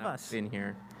really they're love not us. in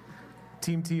here.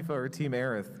 Team Tifa or Team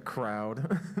Aerith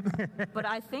crowd. But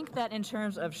I think that in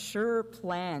terms of sure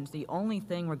plans, the only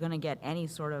thing we're going to get any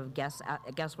sort of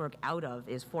guesswork out of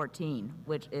is 14,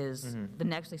 which is the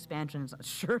next expansion is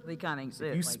surely coming soon.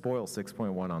 You Like, spoil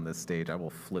 6.1 on this stage, I will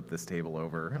flip this table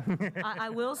over. I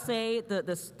will say the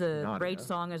Nadia. Rage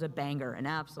song is a banger, an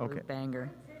absolute Okay. banger.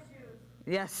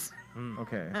 Yes.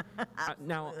 Okay.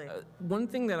 Now, one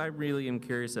thing that I really am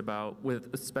curious about,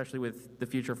 especially with the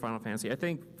future of Final Fantasy, I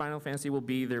think Final Fantasy will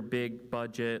be their big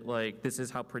budget, like, this is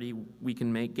how pretty we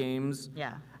can make games.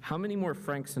 Yeah. How many more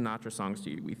Frank Sinatra songs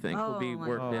do we think will be Oh my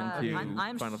worked God. into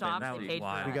I'm Final shocked Fantasy? they paid for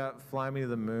wild. that. We got Fly Me to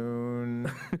the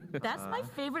Moon. That's my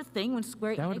favorite thing when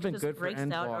Square That would've Enix been just good for breaks out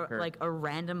Endwalker. like a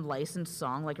random licensed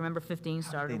song. Like remember 15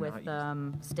 started they with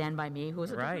not "Stand by Me." Who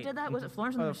was it? Who Right. did that? Was it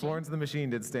Florence and the Machine? Florence and the Machine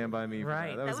did Stand By Me. For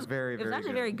Right. That was very, It very was actually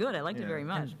good. very good. I liked it Yeah. very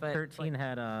much. But 13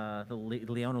 had the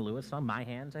Leona Lewis song, My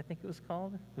Hands, I think it was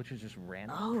called, which was just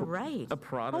random. oh right. A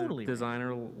Prada Totally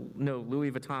designer, no, Louis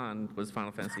Vuitton was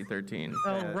Final Fantasy 13.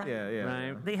 Oh, Yeah, right. yeah.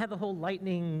 Right. They had the whole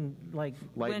lightning, like,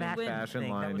 Lightning When- fashion thing.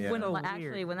 That line, was yeah. When, so actually,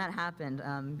 weird. when that happened,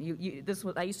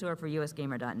 I used to work for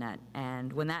USGamer.net,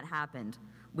 and when that happened,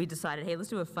 we decided, hey, let's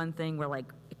do a fun thing where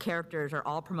like characters are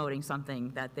all promoting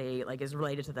something that they like is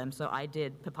related to them. So I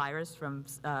did Papyrus from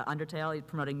Undertale, he's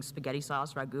promoting spaghetti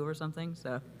sauce ragu or something.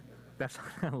 So That's,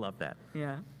 I love that.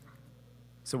 yeah.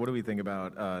 So what do we think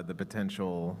about the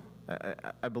potential?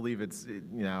 I believe it's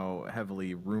now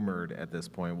heavily rumored at this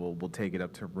point. We'll take it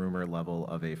up to rumor level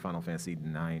of a Final Fantasy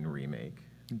IX remake.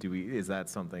 Is that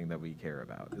something that we care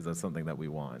about? Is that something that we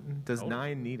want? Does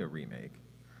 9 need a remake?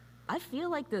 I feel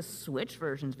like the Switch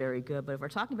version's very good, but if we're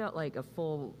talking about like are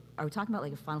we talking about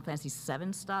like a Final Fantasy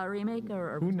VII style remake,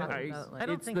 or are we Who talking knows? about like? I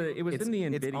don't It's think it was in the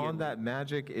NVIDIA. It's on that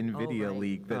magic NVIDIA right.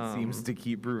 leak that seems to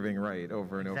keep proving right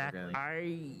over and Exactly. over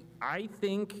again. I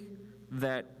think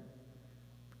that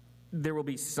there will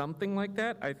be something like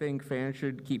that. I think fans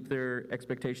should keep their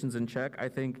expectations in check. I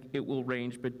think it will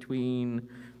range between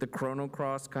the Chrono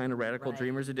Cross kind of Radical Right.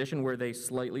 Dreamers edition, where they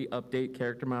slightly update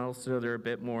character models so they're a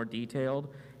bit more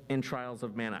detailed, and Trials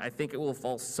of Mana. I think it will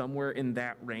fall somewhere in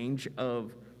that range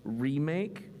of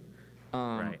remake.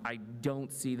 Right. I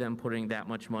don't see them putting that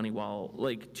much money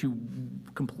to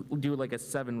do like a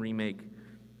 7 remake.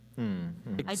 I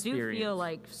do feel experience.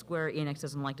 like Square Enix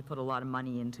doesn't like to put a lot of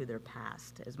money into their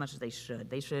past as much as they should.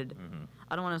 They should.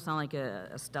 I don't want to sound like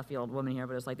a stuffy old woman here,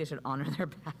 but it's like they should honor their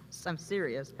past. I'm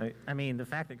serious. I mean, the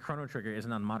fact that Chrono Trigger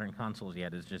isn't on modern consoles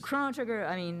yet is just Chrono Trigger.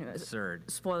 I mean,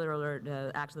 absurd. spoiler alert: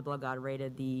 Axe of the Blood God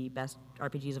rated the best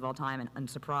RPGs of all time, and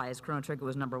surprise, Chrono Trigger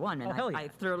was #1, and Oh, hell yeah. I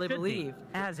thoroughly Should be. believe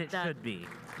As it that should be.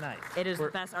 Nice. it is the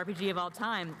best RPG of all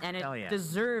time, and it Hell yeah.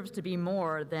 deserves to be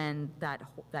more than that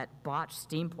botched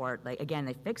Steam port. Like again,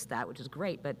 they fixed that, which is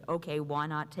great. But okay, why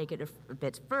not take it a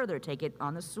bit further? Take it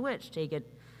on the Switch. Take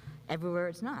it everywhere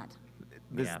it's not.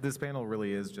 Yeah. This panel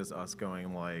really is just us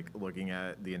going looking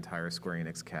at the entire Square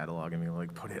Enix catalog and being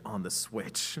like, put it on the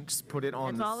Switch. Just put it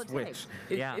on That's the all it Switch. takes.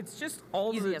 Yeah. It's just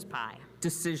all Easy the as pie.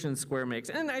 decisions Square makes.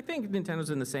 And I think Nintendo's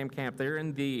in the same camp. They're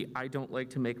in the I don't like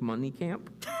to make money camp,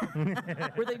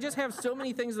 where they just have so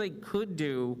many things they could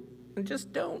do and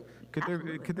just don't. Could there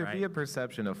be Right. a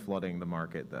perception of flooding the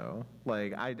market though?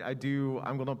 Like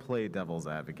I'm gonna play devil's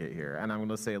advocate here, and I'm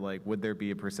gonna say would there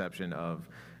be a perception of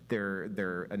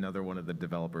they're another one of the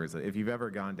developers? If you've ever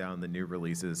gone down the new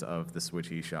releases of the Switch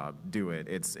eShop, do it.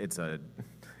 It's a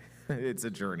it's a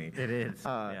journey. It is,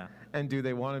 yeah. And do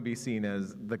they want to be seen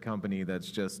as the company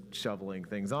that's just shoveling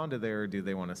things onto there, or do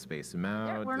they want to space them out?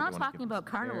 We're Do they not wanna talking give them about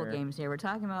some carnival air? games here. We're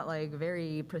talking about like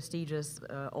very prestigious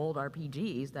old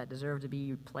RPGs that deserve to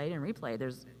be played and replayed.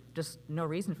 There's just no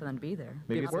reason for them to be there.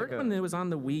 Maybe It it's worked like a- when it was on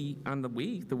the Wii. The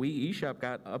Wii eShop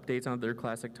got updates on their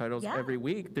classic titles Yeah. every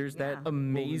week. There's Yeah. that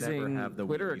amazing have the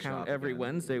Twitter Wii account eShop every again.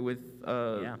 Wednesday with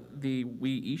Yeah. the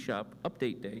Wii eShop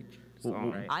update day. So,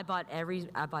 Right. I bought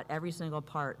every single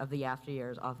part of the After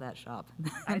Years off that shop.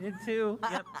 I did too.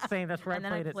 Yep, same. That's where And I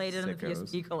then I played it. played it in the Sickos.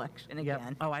 PSP collection Yep.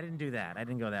 again. Oh, I didn't do that. I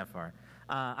didn't go that far.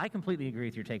 I completely agree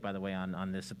with your take, by the way,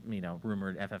 on this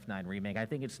rumored FF9 remake. I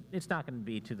think it's not going to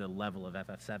be to the level of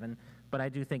FF7, but I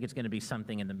do think it's going to be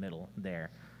something in the middle there.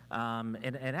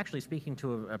 And actually, speaking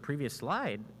to a previous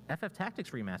slide, FF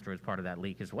Tactics Remaster was part of that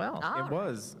leak as well. Ah. It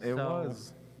was. It So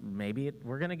was. Maybe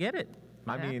we're going to get it.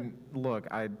 I mean, look,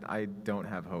 I don't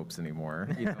have hopes anymore.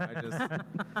 You know, I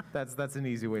just that's an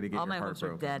easy way to get All your my heart hopes are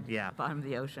broken. dead. Yeah. Bottom of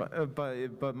the ocean.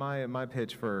 But my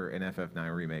pitch for an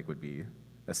FF9 remake would be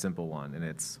a simple one, and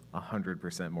it's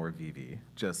 100% more VV.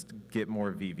 Just get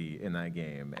more VV in that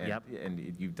game, and, Yep.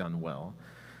 and you've done well.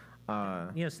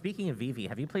 Speaking of Vivi,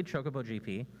 have you played Chocobo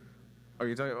GP? Are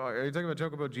you talking about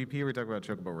Chocobo GP or are you talking about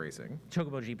Chocobo Racing?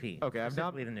 Chocobo GP. Okay, I've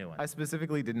not. specifically the new one. I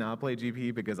specifically did not play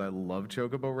GP because I love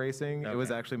Chocobo Racing. It was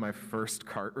Okay. actually my first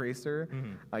kart racer.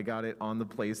 I got it on the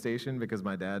PlayStation because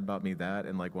my dad bought me that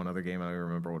and like one other game. I don't even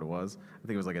remember what it was. I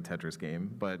think it was like a Tetris game.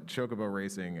 But Chocobo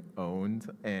Racing owned,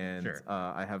 and Sure.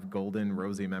 I have golden,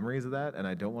 rosy memories of that, and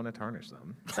I don't want to tarnish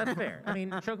them. That's fair. I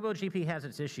mean, Chocobo GP has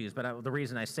its issues, but the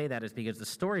reason I say that is because the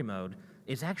story mode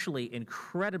is actually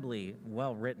incredibly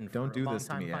well written for Don't do this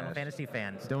to longtime me, Final Ash. Fantasy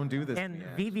fans. Don't do this to And me,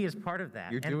 Ash. Vivi is part of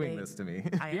that. You're And doing this to me.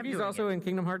 I am Vivi's doing also it. in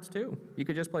Kingdom Hearts 2. You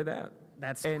could just play that.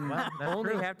 That's And well, that's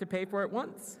only true. have to pay for it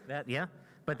once. Yeah,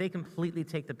 but they completely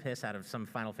take the piss out of some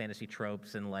Final Fantasy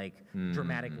tropes and like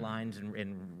dramatic lines and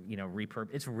repurp.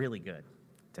 It's really good.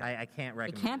 I can't It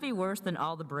recommend. can't be worse than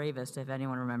All the Bravest, if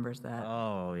anyone remembers that.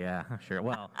 Oh yeah, sure.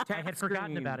 Well, I had forgotten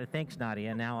screen. about it. Thanks,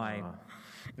 Nadia. Now I.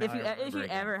 If you, I if you remember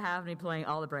again. ever have me playing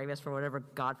All the Bravest for whatever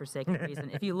godforsaken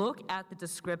reason, if you look at the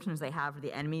descriptions they have for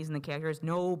the enemies and the characters,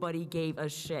 nobody gave a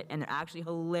shit, and they're actually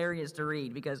hilarious to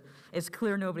read because it's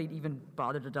clear nobody even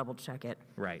bothered to double check it.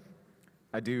 Right.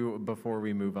 I do, before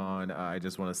we move on, I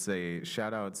just want to say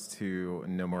shout outs to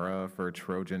Nomura for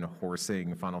Trojan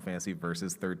horsing Final Fantasy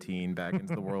Versus 13 back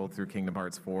into the world through Kingdom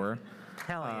Hearts 4.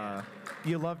 Hell yeah.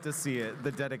 You love to see it,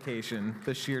 the dedication,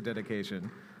 the sheer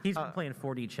dedication. He's been playing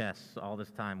 4D chess all this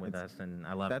time with us, and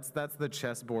I love it. That's the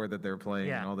chessboard that they're playing in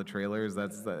Yeah. all the trailers.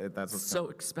 That's what's So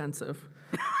expensive.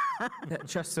 That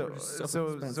chest So, board is so so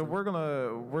expensive. we're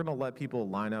gonna let people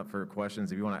line up for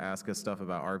questions. If you want to ask us stuff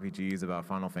about RPGs, about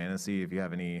Final Fantasy, if you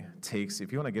have any takes,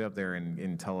 if you want to get up there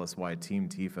and tell us why Team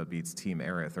Tifa beats Team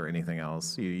Aerith or anything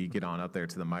else, you get on up there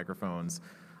to the microphones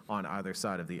on either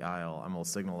side of the aisle. I'm gonna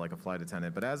signal like a flight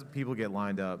attendant. But as people get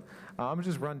lined up, I'm gonna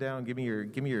just run down. Give me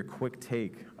your quick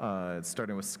take.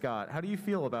 Starting with Scott. How do you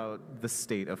feel about the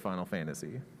state of Final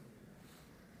Fantasy?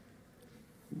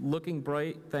 Looking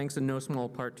bright, thanks in no small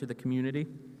part to the community.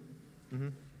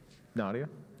 Nadia.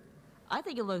 I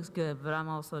think it looks good, but I'm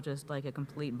also just like a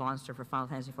complete monster for Final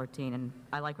Fantasy 14, and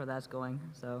I like where that's going.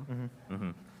 So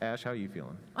Ash, how are you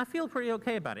feeling? I feel pretty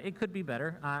okay about it. It could be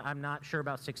better. I'm not sure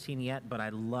about 16 yet, but I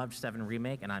loved 7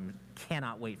 Remake, and I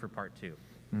cannot wait for Part 2.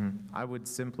 I would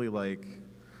simply like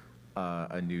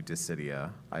a new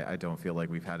Dissidia. I don't feel like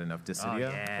we've had enough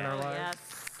Dissidia in our lives.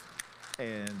 yes.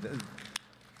 And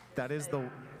that is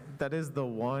the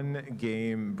one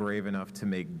game brave enough to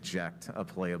make Jekt a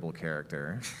playable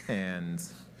character, and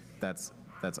that's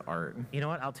art. You know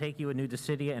what? I'll take you a new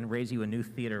Dissidia and raise you a new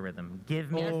theater rhythm.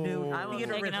 Give me a new I will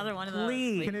theater take rhythm, another one of those.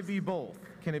 please. Can it be both?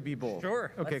 Can it be both?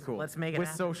 Sure. Okay, Let's- cool. let's make it with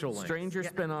happen. social links. Stranger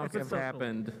spin-offs it's have social.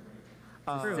 happened.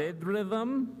 Sid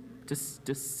Rhythm?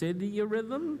 Dissidia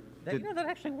Rhythm? That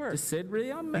actually works.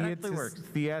 Dissidium? That actually works.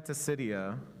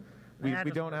 Theaticidia. We That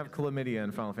don't doesn't have chlamydia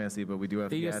in Final Fantasy, but we do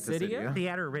have Theacidia? Theaticidia.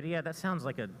 Theateridia, that sounds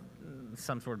like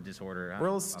some sort of disorder.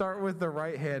 We'll start with the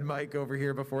right hand mic over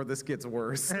here before this gets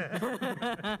worse.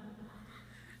 Hey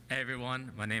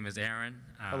everyone, my name is Aaron.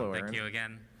 Hello, Aaron. Thank you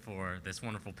again for this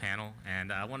wonderful panel.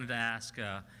 And I wanted to ask,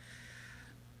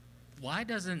 why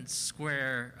doesn't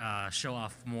Square show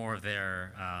off more of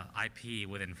their IP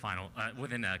within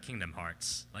Kingdom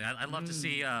Hearts? Like, I'd love to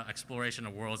see exploration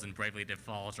of worlds in Bravely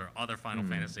Default or other Final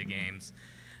Fantasy games.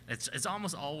 It's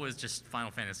almost always just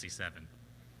Final Fantasy VII.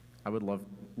 I would love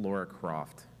Laura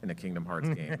Croft in a Kingdom Hearts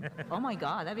game. Oh my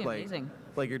God, that'd be amazing.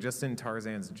 Like you're just in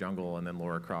Tarzan's jungle and then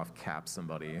Laura Croft caps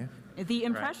somebody. The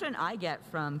impression I get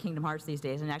from Kingdom Hearts these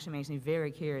days, and it actually makes me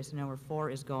very curious to know where 4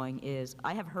 is going, is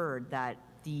I have heard that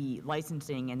the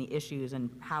licensing and the issues and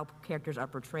how characters are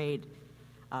portrayed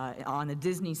on the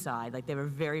Disney side, like they were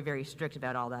very, very strict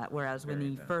about all that. Whereas when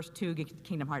the first 2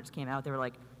 Kingdom Hearts came out, they were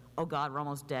like, oh God, we're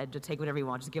almost dead, just take whatever you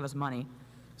want, just give us money.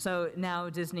 So now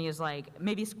Disney is like,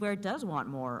 maybe Square does want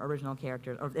more original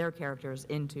characters, or their characters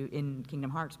in Kingdom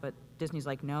Hearts, but Disney's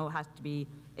like, no, it has to be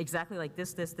exactly like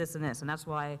this, this, this, and this. And that's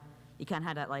why you kind of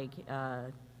had that like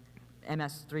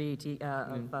MS3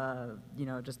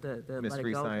 of, just the Let It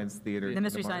Mystery Go. Science Theater. The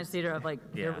Mystery Kingdom Science Hearts. Theater of like,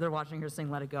 Yeah. they're watching her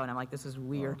sing Let It Go, and I'm like, this is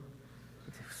weird.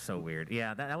 So weird.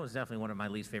 Yeah, that was definitely one of my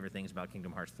least favorite things about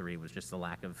Kingdom Hearts 3 was just the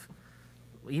lack of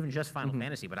even just Final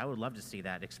Fantasy, but I would love to see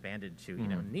that expanded to, you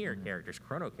know, Nier characters,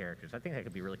 Chrono characters. I think that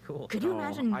could be really cool. Could you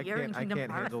imagine I Nier in can't, I Kingdom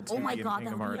can't Hearts? handle Oh my 2D in God,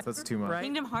 Kingdom that would be Hearts. That's too much. Right.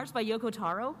 Kingdom Hearts by Yoko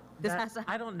Taro? This has to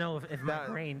I don't know if my That-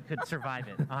 brain could survive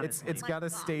it, honestly. It's got to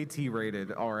stay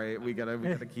T-rated. All right, we gotta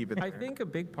keep it there. I think a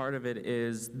big part of it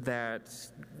is that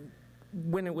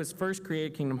when it was first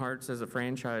created, Kingdom Hearts as a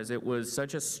franchise, it was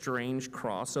such a strange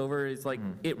crossover. It's like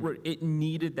it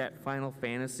needed that Final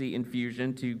Fantasy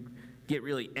infusion to get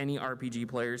really any RPG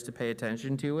players to pay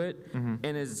attention to it. And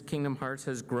as Kingdom Hearts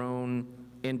has grown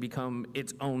and become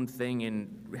its own thing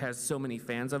and has so many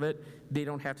fans of it, they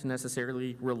don't have to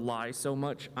necessarily rely so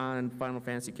much on Final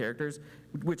Fantasy characters,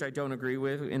 which I don't agree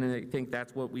with, and I think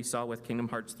that's what we saw with Kingdom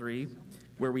Hearts 3,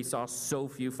 where we saw so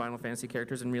few Final Fantasy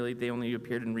characters and really they only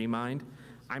appeared in Remind.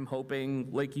 I'm hoping,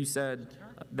 like you said,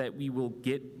 that we will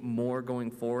get more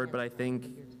going forward, but I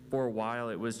think for a while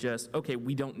it was just, okay,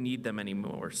 we don't need them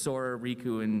anymore. Sora,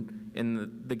 Riku,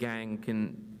 and the gang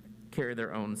can carry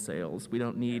their own sales. We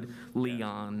don't need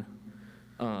Leon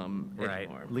Right.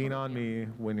 anymore. Lean on me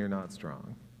when you're not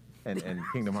strong, and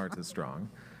Kingdom Hearts is strong.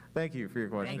 Thank you for your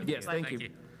question. Yes, thank you.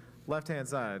 Left-hand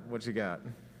side, what you got?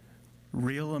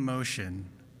 Real emotion,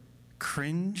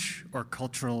 cringe, or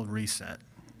cultural reset?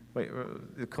 Wait,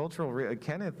 the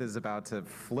Kenneth is about to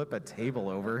flip a table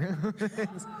over.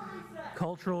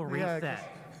 Cultural reset.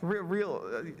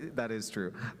 That is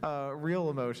true. Real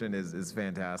emotion is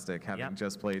fantastic. Having Yep.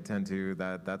 just played 10-2,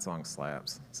 that song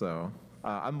slaps. So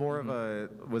I'm more of a,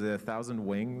 was it 1,000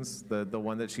 Wings? The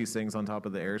one that she sings on top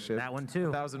of the airship? That one too.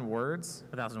 1,000 words?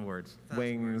 1,000 words.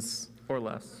 Wings. Or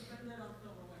less.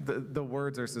 The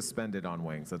words are suspended on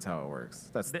wings. That's how it works.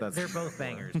 That's They're both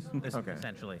bangers, Okay.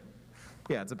 essentially.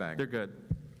 yeah, it's a bang. They're good.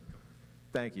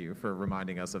 Thank you for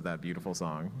reminding us of that beautiful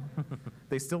song.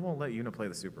 They still won't let Una play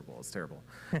the Super Bowl. It's terrible.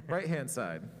 Right-hand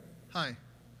side. Hi.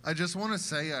 I just want to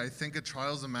say I think a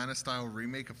Trials of Mana style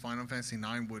remake of Final Fantasy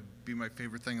IX would be my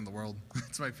favorite thing in the world.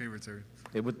 It's my favorite series.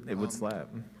 It would slap.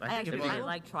 I think it'd actually be really cool.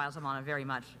 like Trials of Mana very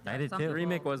much. I did Some too. The people-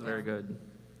 remake was very good.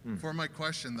 For my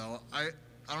question, though, I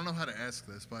don't know how to ask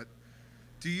this, but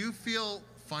do you feel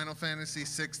Final Fantasy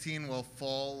 16 will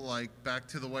fall like back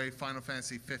to the way Final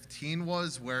Fantasy 15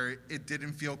 was, where it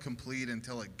didn't feel complete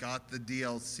until it got the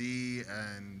DLC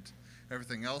and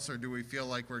everything else, or do we feel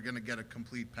like we're going to get a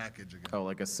complete package again? Oh,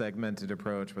 like a segmented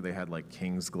approach where they had like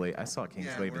Kingsglaive. I saw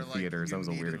Kingsglaive where, in like, theaters. you That was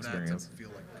a weird needed that to experience. feel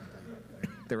like complete.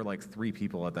 There were like 3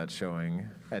 people at that showing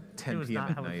at It 10 was p.m.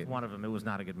 not, at I was night. one of them. It was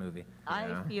not a good movie. I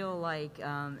Yeah. feel like,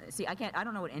 see, I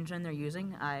don't know what engine they're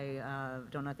using. I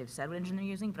don't know if they've said what engine they're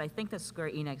using, but I think that Square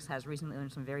Enix has recently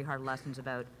learned some very hard lessons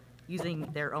about using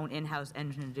their own in-house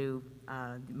engine to do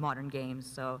modern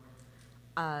games. So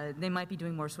they might be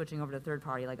doing more switching over to third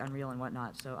party like Unreal and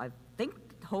whatnot. So I think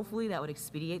hopefully that would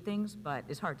expedite things, but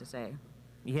it's hard to say.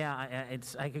 Yeah,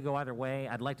 I could go either way.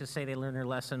 I'd like to say they learned their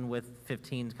lesson with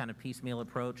 15's kind of piecemeal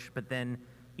approach, but then,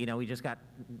 you know, we just got,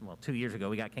 well, 2 years ago,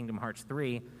 we got Kingdom Hearts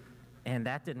 3, and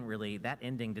that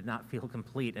ending did not feel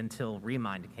complete until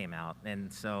Remind came out.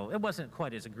 And so it wasn't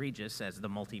quite as egregious as the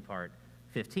multi-part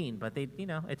 15, but it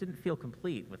didn't feel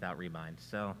complete without Remind.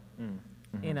 So,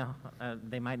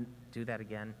 they might do that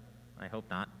again. I hope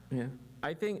not. Yeah.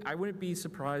 I think I wouldn't be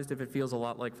surprised if it feels a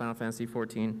lot like Final Fantasy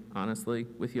XIV, honestly,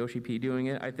 with Yoshi P doing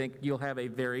it. I think you'll have a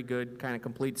very good kind of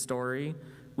complete story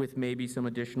with maybe some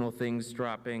additional things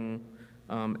dropping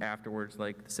afterwards,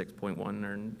 like the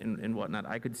 6.1 and whatnot.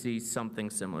 I could see something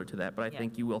similar to that, but I Yeah.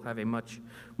 think you will have a much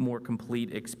more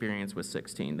complete experience with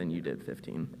 16 than you did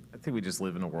 15. I think we just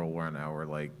live in a world where now where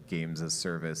like games as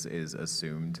service is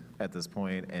assumed at this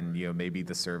point, and maybe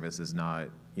the service is not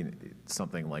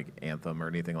something like Anthem or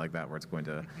anything like that where it's going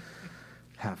to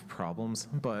have problems,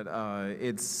 but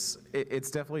it's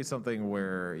definitely something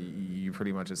where you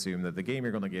pretty much assume that the game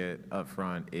you're going to get up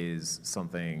front is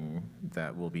something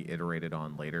that will be iterated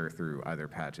on later through either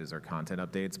patches or content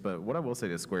updates. But what I will say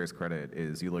to Square's credit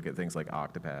is you look at things like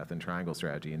Octopath and Triangle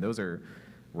Strategy, and those are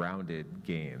rounded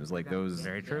games. Like those,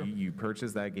 Very true. You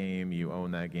purchase that game, you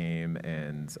own that game,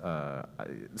 and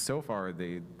so far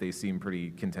they seem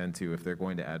pretty content to, if they're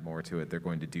going to add more to it, they're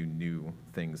going to do new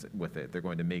things with it. They're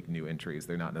going to make new entries.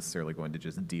 They're not necessarily going to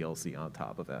just DLC on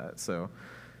top of that. So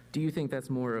Do you think that's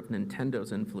more of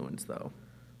Nintendo's influence, though?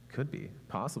 could be,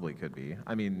 possibly could be.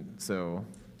 I mean, so,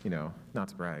 not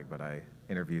to brag, but I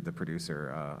interviewed the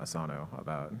producer, Asano,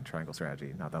 about Triangle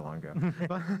Strategy not that long ago.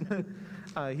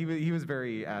 But he was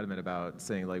very adamant about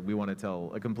saying, like, we want to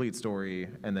tell a complete story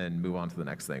and then move on to the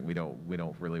next thing. We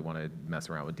don't really want to mess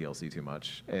around with DLC too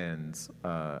much. And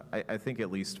I think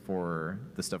at least for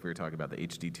the stuff we were talking about, the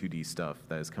HD 2D stuff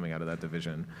that is coming out of that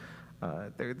division,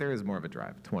 there is more of a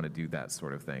drive to want to do that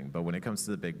sort of thing. But when it comes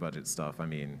to the big budget stuff, I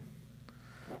mean,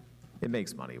 it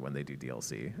makes money when they do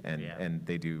DLC, and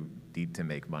they do need to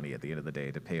make money at the end of the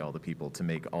day to pay all the people to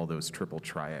make all those triple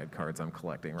triad cards I'm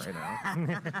collecting right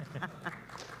now.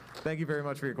 Thank you very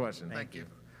much for your question. Thank you.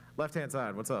 Left-hand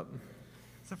side, what's up?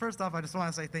 So first off, I just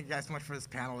want to say thank you guys so much for this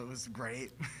panel. It was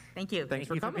great. Thank you. Thank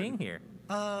you for being here.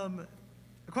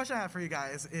 The question I have for you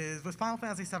guys is, with Final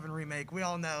Fantasy VII Remake, we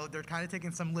all know they're kind of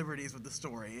taking some liberties with the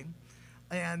story.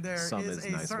 And there Some is is a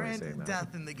a nice way of saying certain that.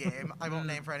 death in the game. I won't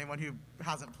name for anyone who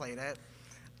hasn't played it,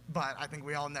 but I think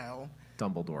we all know.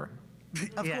 Dumbledore.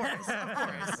 Of course, of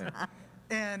course.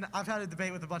 And I've had a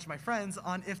debate with a bunch of my friends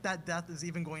on if that death is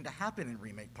even going to happen in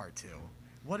Remake Part 2.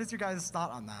 What is your guys'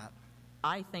 thought on that?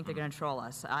 I think they're going to troll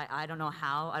us. I don't know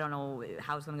how. I don't know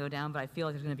how it's going to go down, but I feel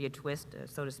like there's going to be a twist,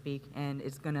 so to speak, and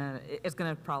it's gonna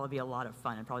probably be a lot of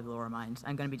fun and probably blow our minds.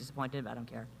 I'm going to be disappointed, but I don't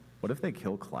care. What if they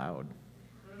kill Cloud?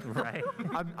 Right.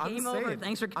 I'm Game saying, over.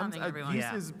 Thanks for coming, everyone.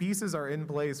 Pieces are in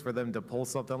place for them to pull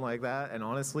something like that, and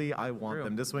honestly, I want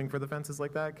them to swing for the fences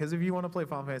like that, because if you want to play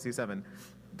Final Fantasy VII,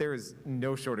 there is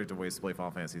no shortage of ways to play Final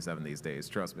Fantasy VII these days.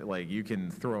 Trust me. Like, you can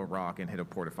throw a rock and hit a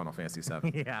port of Final Fantasy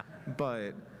VII. Yeah.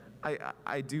 But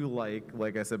I do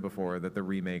like I said before, that the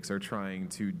remakes are trying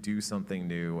to do something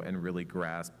new and really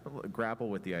grapple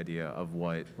with the idea of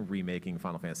what remaking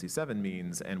Final Fantasy VII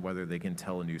means and whether they can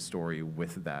tell a new story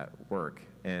with that work.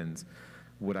 And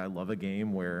would I love a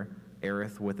game where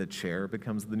Aerith with a chair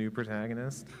becomes the new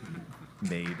protagonist?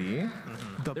 Maybe.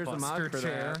 The There's a mod Buster for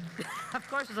chair. Of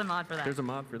course there's a mod for that. There's a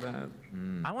mod for that.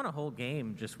 I want a whole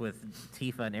game just with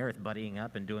Tifa and Aerith buddying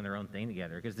up and doing their own thing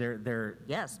together, because their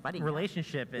Yes, buddy.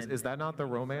 relationship and Is that not the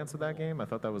romance of that game? I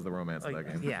thought that was the romance of that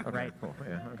game. yeah, Okay, right. Cool.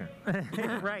 Yeah,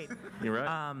 okay. right. You're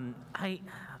right.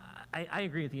 I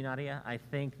agree with you, Nadia. I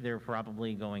think they're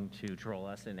probably going to troll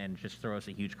us and just throw us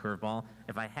a huge curveball.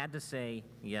 If I had to say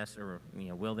yes or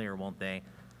will they or won't they,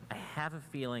 I have a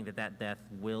feeling that death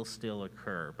will still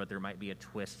occur, but there might be a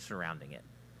twist surrounding it.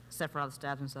 Except for how he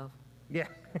stabbed himself. Yeah,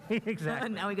 exactly.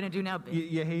 Now we're going to do now, bitch.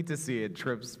 You hate to see it.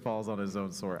 Trips falls on his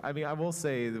own sword. I mean, I will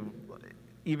say,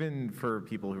 even for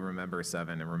people who remember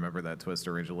 7 and remember that twist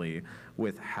originally,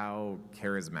 with how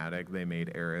charismatic they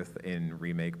made Aerith in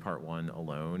Remake Part 1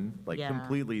 alone, like Yeah.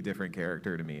 completely different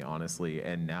character to me, honestly.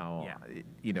 And now,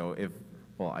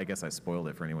 well, I guess I spoiled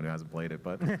it for anyone who hasn't played it,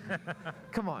 but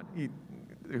come on.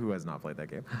 Who has not played that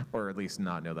game, or at least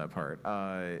not know that part.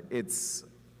 I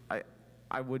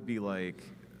would be like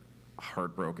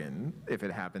heartbroken if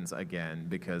it happens again,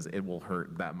 because it will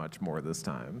hurt that much more this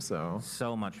time. So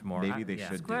much more. maybe they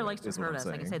should. Square do likes it, is to what hurt I'm us.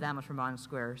 I can saying. say that much from Bond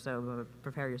Square, so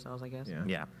prepare yourselves, I guess. Yeah.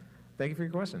 Yeah. Thank you for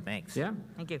your question. Thanks. Yeah.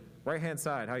 Thank you. Right hand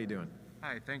side, how you doing?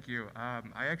 Hi, thank you. I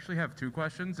actually have 2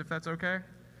 questions, if that's okay.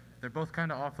 They're both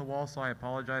kind of off the wall, so I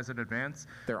apologize in advance.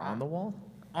 They're on the wall.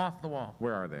 Off the wall.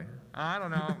 Where are they? I don't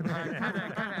know. Kind of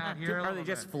out here. a Are they little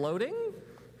just bit. floating?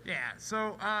 Yeah.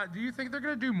 So, do you think they're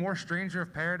gonna do more Stranger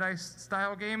of Paradise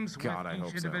style games God, I with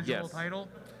hope each so. individual Yes. title?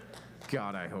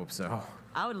 God, I hope so.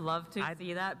 I would love to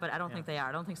see that, but I don't think they are.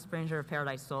 I don't think Stranger of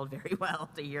Paradise sold very well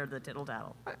to hear the tittle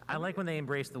tattle. I like when they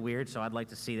embrace the weird, so I'd like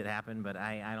to see that happen, but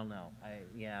I don't know.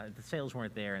 The sales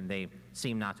weren't there, and they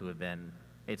seem not to have been.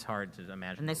 It's hard to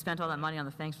imagine. And they spent all that money on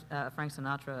the Frank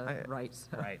Sinatra rights.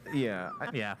 Right. Yeah.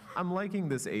 Yeah. I'm liking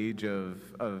this age of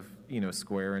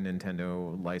Square and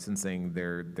Nintendo licensing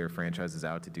their franchises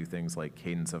out to do things like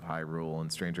Cadence of Hyrule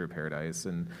and Stranger of Paradise,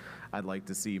 and I'd like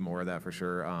to see more of that for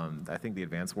sure. I think the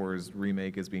Advance Wars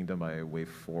remake is being done by Way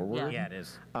Forward. Yeah, it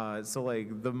is. So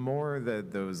like the more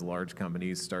that those large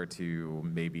companies start to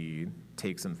maybe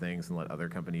take some things and let other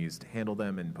companies handle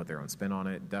them and put their own spin on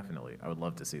it, definitely, I would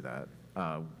love to see that.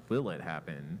 Will it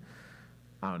happen?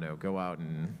 I don't know. Go out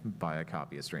and buy a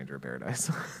copy of Stranger of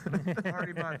Paradise.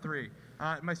 Already bought 3.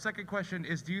 My second question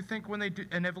is, do you think when they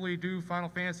inevitably do Final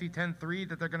Fantasy X-3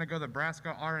 that they're going to go the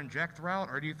Braska R-Inject route,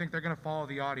 or do you think they're going to follow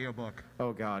the audiobook?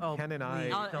 Oh God, Ken and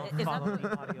I. Oh, Don't is that- follow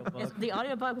the audiobook. Is the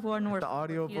audiobook one where The he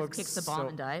audiobook just kicks the bomb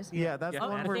and dies? Yeah, that's the Oh,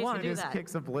 one okay, where so he do just that.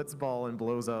 kicks a blitz ball and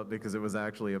blows up because it was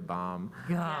actually a bomb.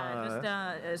 Yeah, just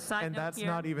a side And note that's here.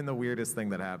 not even the weirdest thing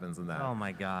that happens in that. Oh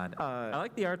my God. I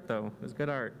like the art, though. It was good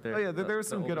art. Oh yeah,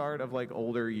 there's some good art of like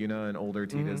older Yuna and older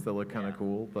Tidus that look kind of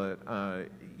cool, but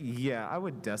yeah, I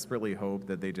would desperately hope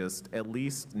that they just at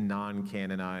least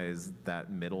non-canonize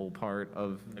that middle part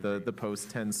of the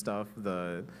post-10 stuff,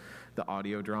 the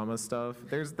audio drama stuff.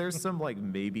 There's some like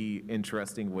maybe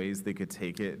interesting ways they could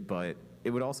take it, but it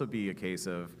would also be a case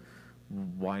of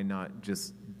why not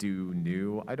just do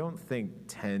new. I don't think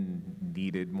 10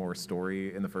 needed more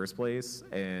story in the first place,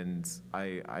 and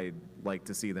I like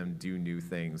to see them do new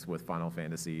things with Final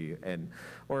Fantasy,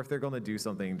 or if they're going to do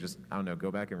something, just, I don't know, go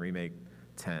back and remake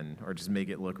 10, or just make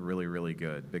it look really, really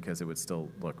good, because it would still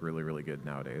look really, really good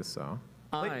nowadays. So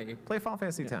play Final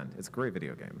Fantasy 10. It's a great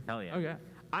video game. Hell yeah. Oh yeah.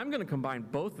 I'm going to combine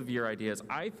both of your ideas.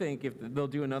 I think if they'll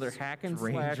do another hack and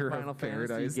slash Stranger of Final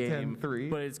Paradise Fantasy game, 10-3.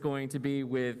 but it's going to be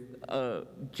with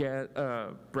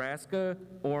Braska,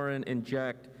 Orin, and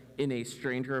Jack in a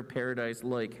Stranger of Paradise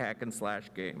like hack and slash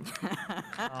game.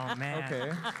 Oh, man.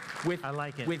 Okay. With, I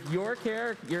like it. With your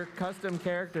custom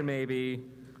character maybe,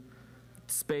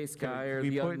 Space Guy or we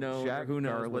the put Unknown, or Jack who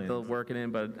knows what they'll Garland? work it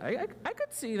in, but I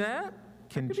could see that.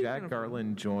 Can Could be Jack kinda fun.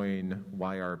 Garland join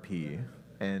YRP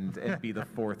and be the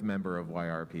fourth member of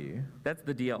YRP? That's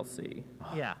the DLC.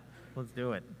 Yeah, let's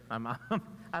do it.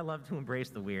 I love to embrace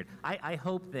the weird. I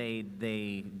hope they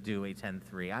do a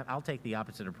 10-3. I'll take the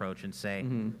opposite approach and say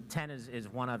 10 is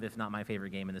one of, if not my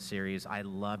favorite game in the series. I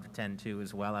loved 10-2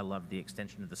 as well. I loved the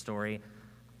extension of the story.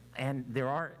 And there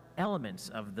are elements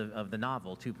of the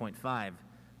novel, 2.5,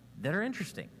 that are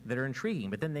interesting, that are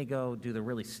intriguing. But then they go do the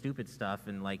really stupid stuff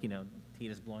and, like,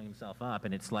 Tidus blowing himself up,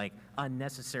 and it's like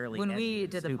unnecessarily. When edgy we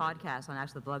and did the stupid. podcast on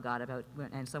Ask the Blood God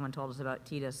and someone told us about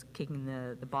Tidus kicking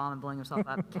the bomb and blowing himself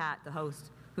up, Kat, the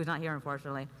host, who's not here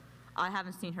unfortunately, I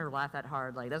haven't seen her laugh that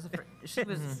hard. Like she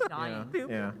was dying.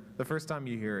 Yeah. The first time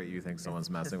you hear it, you think someone's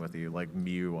messing with you, like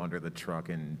Mew under the truck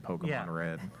in Pokemon Yeah.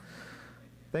 Red.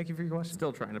 Thank you for your question.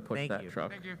 Still trying to push Thank that you. truck.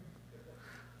 Thank you.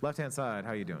 Left-hand side,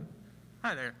 how you doing?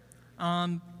 Hi there.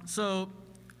 So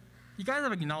you guys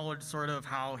have acknowledged sort of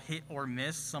how hit or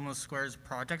miss some of Square's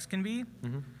projects can be.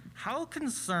 How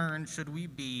concerned should we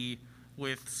be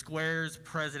with Square's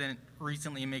president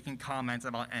recently making comments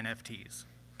about NFTs?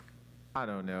 I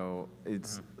don't know.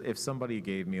 It's if somebody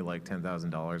gave me like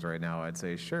 $10,000 right now, I'd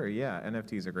say, sure, yeah,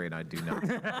 NFTs are great. I'd do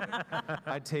nothing.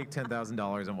 I'd take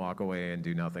 $10,000 and walk away and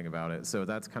do nothing about it. So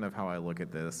that's kind of how I look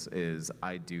at this. Is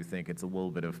I do think it's a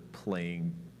little bit of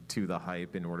playing to the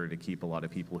hype in order to keep a lot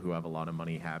of people who have a lot of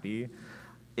money happy.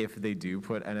 If they do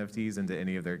put NFTs into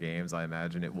any of their games, I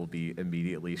imagine it will be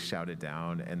immediately shouted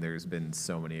down. And there's been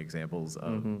so many examples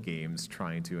of games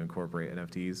trying to incorporate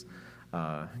NFTs.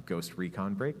 Ghost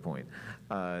Recon Breakpoint,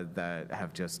 that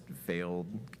have just failed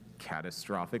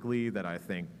catastrophically, that I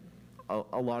think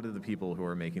a lot of the people who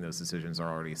are making those decisions are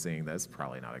already seeing that's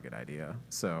probably not a good idea.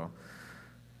 So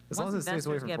as long as it stays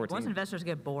away from 14. Once investors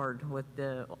get bored with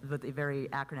the very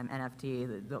acronym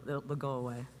NFT, they'll go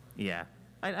away. Yeah.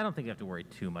 I don't think you have to worry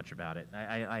too much about it.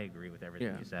 I agree with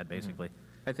everything Yeah. you said, basically.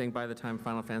 I think by the time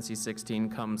Final Fantasy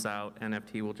 16 comes out,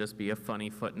 NFT will just be a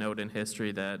funny footnote in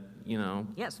history that,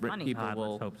 Yes, funny. people God,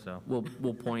 will, let's hope so.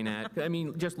 will point at. I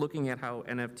mean, just looking at how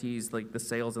NFTs, like the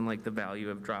sales and like the value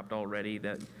have dropped already,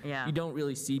 that Yeah. you don't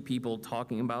really see people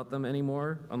talking about them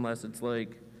anymore unless it's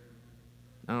like,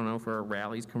 I don't know, for a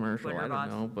Rally's commercial, Twitter I don't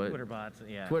bots. know, but Twitter bots,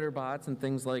 yeah. Twitter bots and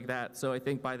things like that. So I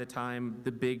think by the time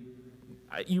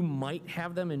you might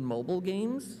have them in mobile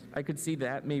games. I could see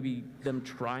that, maybe them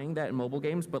trying that in mobile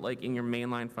games, but like in your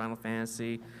mainline Final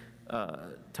Fantasy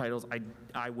titles,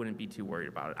 I wouldn't be too worried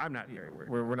about it. I'm not very worried.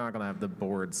 We're not going to have the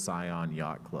board Scion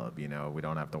Yacht Club, we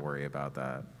don't have to worry about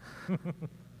that.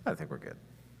 I think we're good.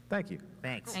 Thank you.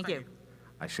 Thanks. Thank you.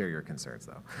 I share your concerns,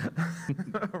 though.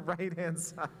 Right-hand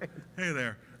side. Hey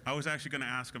there. I was actually going to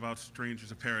ask about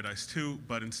Strangers of Paradise 2,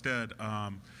 but instead,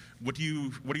 what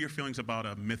are your feelings about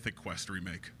a Mythic Quest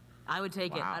remake? I would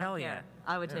take it. I Hell don't yeah. care.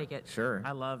 I would take it. Sure.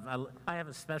 I have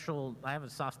a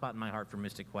soft spot in my heart for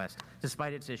Mystic Quest,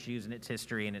 despite its issues and its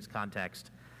history and its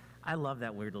context. I love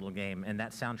that weird little game, and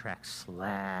that soundtrack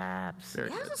slaps.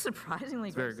 It has a surprisingly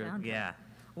very great good. soundtrack. Yeah.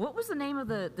 What was the name of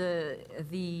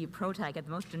the pro tag? Had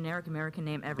the most generic American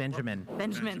name ever. Benjamin.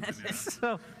 Benjamin. That's it.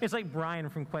 So it's like Brian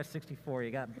from Quest 64.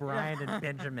 You got Brian and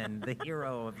Benjamin, the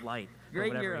hero of light, or Great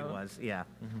whatever hero. he was. Yeah.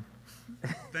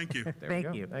 Thank you. There we Thank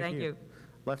go. you. Thank you.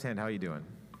 Left hand, how you doing?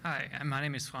 Hi, my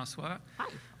name is Francois.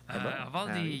 Hi. Of all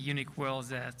the unique worlds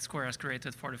that Square has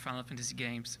created for the Final Fantasy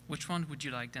games, which one would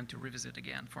you like them to revisit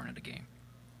again for another game?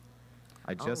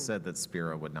 I just said that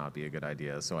Spira would not be a good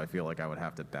idea, so I feel like I would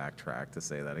have to backtrack to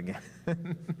say that again.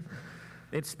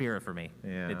 It's Spirit for me.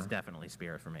 Yeah. It's definitely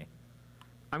Spirit for me.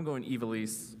 I'm going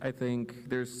Ivalice. I think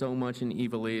there's so much in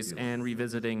Ivalice, and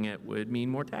revisiting it would mean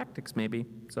more tactics, maybe.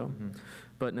 So,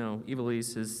 but no,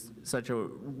 Ivalice is such a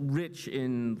rich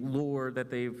in lore that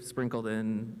they've sprinkled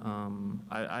in.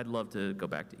 I'd love to go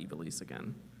back to Ivalice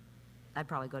again. I'd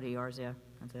probably go to yours. Yeah.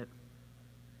 That's it.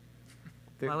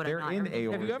 Why would I They're not? in Everything-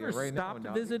 Eorzea Have you ever right now. stopped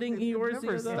No, visiting you've Eorzea?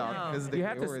 never though? stopped No. visiting You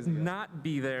have to Eorzea. not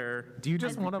be there. Do you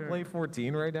just want to play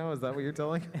 14 right now? Is that what you're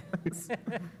telling us?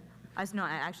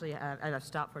 I've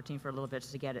stopped 14 for a little bit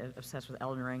just to get obsessed with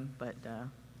Elden Ring, but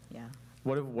yeah.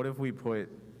 What if we put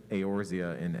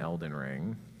Eorzea in Elden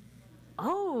Ring?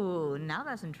 Oh, now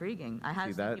that's intriguing. I have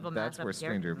See, seen people match that's up where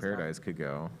Stranger characters and stuff. Paradise could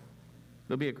go.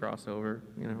 There'll be a crossover,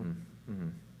 you know.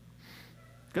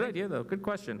 Good idea, though. Good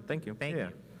question. Thank you. Thank you.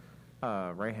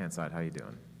 Right-hand side, how you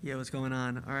doing? Yeah, what's going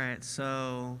on? All right,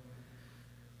 so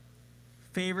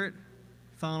favorite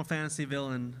Final Fantasy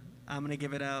villain. I'm going to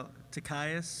give it out to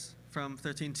Caius from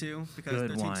 13-2 because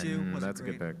Good one. 13-2 was That's a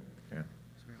great. good pick. Yeah.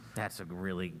 That's a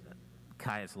really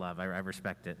Caius love. I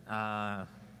respect it. Man,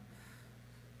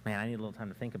 I need a little time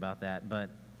to think about that. But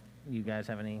you guys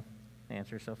have any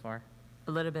answers so far?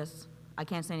 Elidibus. I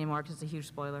can't say anymore because it's a huge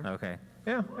spoiler. Okay.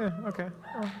 Yeah, okay.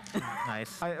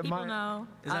 Nice. People know.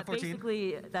 Is that 14?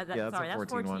 Basically, Yeah, that's sorry, a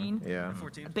that's 14 14. one. Yeah.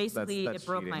 14. Basically, That's it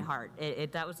broke my cheating. heart.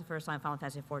 That was the first time Final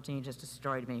Fantasy 14 just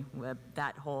destroyed me. With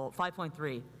that whole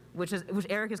 5.3, which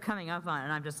Eric is coming up on,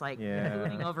 and I'm just like Yeah.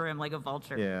 moving over him like a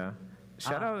vulture. Yeah.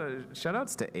 Shout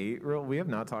outs to 8. We have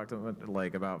not talked about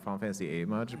Final Fantasy 8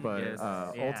 much, but Yes.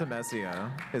 Yeah.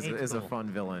 Ultimecia Eight's is a cool. fun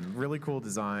villain. Really cool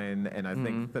design, and I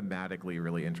think thematically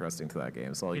really interesting to that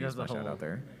game. So I'll She use does my the shout whole- out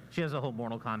there. She has a whole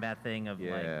Mortal Kombat thing of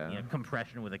Yeah.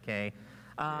 compression with a K.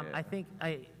 I think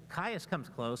Caius comes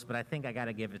close, but I think I got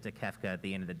to give it to Kefka at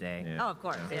the end of the day. Yeah. Oh, of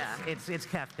course, yeah. It's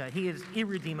Kefka. He is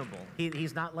irredeemable.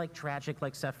 He's not like tragic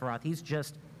like Sephiroth. He's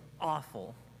just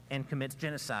awful and commits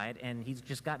genocide, and he's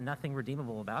just got nothing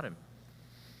redeemable about him.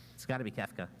 It's got to be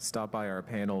Kefka. Stop by our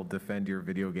panel, defend your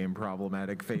video game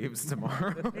problematic faves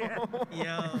tomorrow.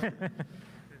 Yo.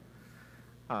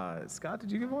 Scott, did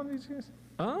you give one of these choose?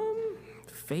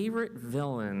 Favorite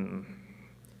villain.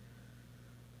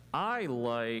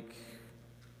 My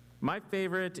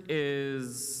favorite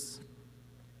is.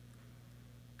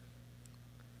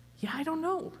 Yeah, I don't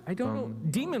know.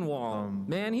 Demon Wall.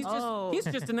 Man, he's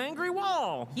just an angry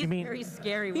wall. He's very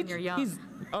scary when you're young.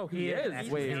 He is.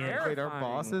 Wait, our terrifying.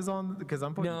 boss is on? Because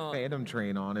I'm putting No. Phantom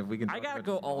Train on if we can. I talk gotta about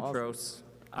go this boss. Ultros.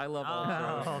 I love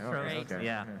Ultros. Ultros. Okay.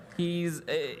 Yeah.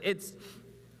 It's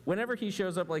whenever he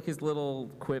shows up, like his little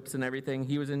quips and everything.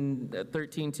 He was in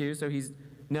 13 too, so he's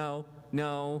no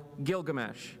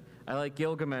Gilgamesh. I like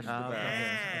Gilgamesh the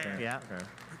best. Yeah. Okay.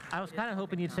 I was kind of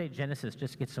hoping you'd say Genesis,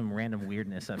 just to get some random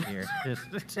weirdness up here. Just,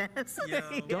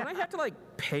 Don't I have to like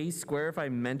pay Square if I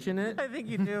mention it? I think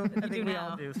you do. I think do we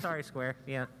now. all do. Sorry, Square.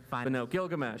 Yeah, fine. But no,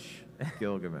 Gilgamesh.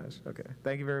 Gilgamesh. Okay.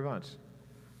 Thank you very much.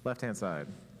 Left-hand side.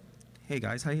 Hey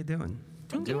guys, how you doing?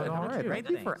 Doing all right. Great,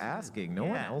 Thank you for thanks. asking. No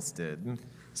one Yeah. else did.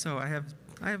 So I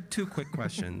have two quick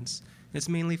questions. It's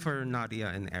mainly for Nadia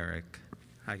and Eric.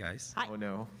 Hi guys. Oh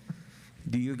no.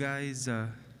 Do you guys know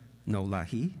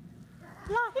Lahi?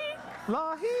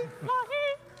 Lahi.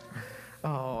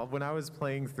 Oh, when I was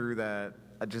playing through that,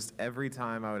 just every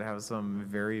time I would have some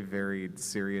very, very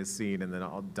serious scene, and then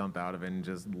I'll dump out of it and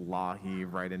just Lahi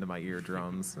right into my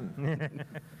eardrums.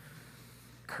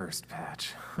 Cursed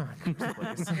patch. Cursed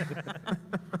place.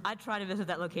 I try to visit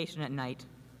that location at night.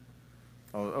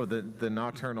 The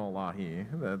nocturnal Lahi,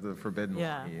 the forbidden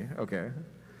Yeah. Lahi. Okay.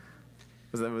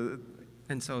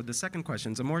 And so the second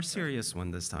question is a more serious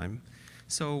one this time.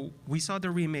 So we saw the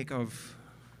remake of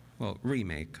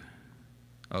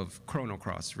Chrono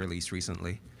Cross released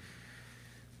recently.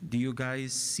 Do you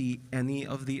guys see any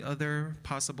of the other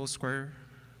possible Square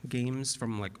games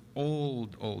from like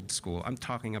old school? I'm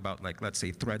talking about like, let's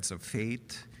say Threads of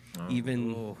Fate,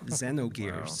 even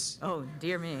Xenogears. Oh,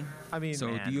 dear me. I mean,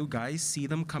 So do you guys see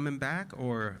them coming back,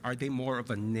 or are they more of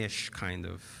a niche kind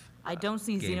of? I don't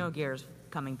see game. Xenogears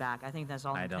coming back. I think that's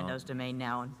all I don't. Nintendo's domain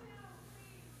now.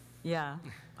 Yeah.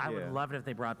 I would Yeah. love it if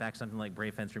they brought back something like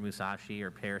Brave Fencer Musashi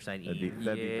or Parasite That'd be, Eve.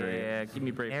 that'd be great. Yeah, give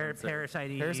me Brave Fencer. Parasite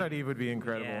Eve. Parasite Eve would be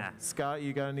incredible. Yeah. Scott,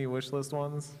 you got any wish list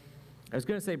ones? I was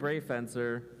gonna say Brave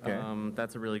Fencer. Okay.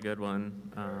 That's a really good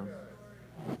one.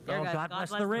 There, Oh, guys. God bless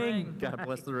the ring. God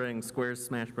bless the ring. Square's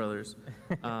Smash Brothers.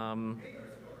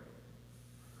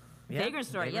 Yeah, Vagrant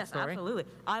Story, Vagrant yes, Story. absolutely.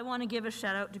 I want to give a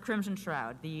shout out to Crimson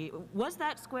Shroud. Was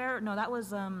that Square? No, that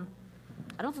was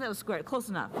I don't think that was Square. Close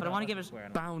enough, but I want to give a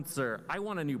Bouncer. I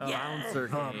want a new Bouncer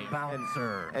game.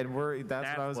 Bouncer. And that's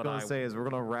what I was what going I to say is we're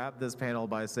going to wrap this panel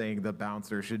by saying the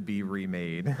bouncer should be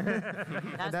remade.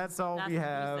 And that's all we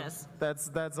have.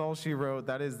 That's all she wrote.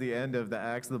 That is the end of the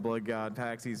Axe of the Blood God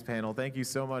Paxies panel. Thank you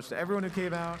so much to everyone who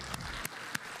came out.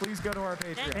 Please go to our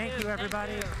Patreon. Thank you,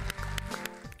 everybody.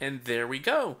 And there we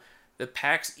go. The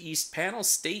PAX East panel,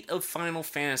 State of Final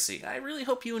Fantasy. I really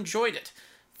hope you enjoyed it.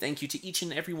 Thank you to each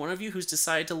and every one of you who's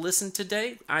decided to listen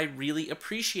today. I really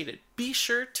appreciate it. Be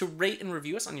sure to rate and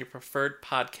review us on your preferred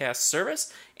podcast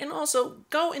service, and also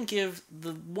go and give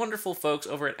the wonderful folks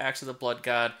over at Axe of the Blood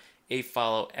God a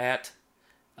follow at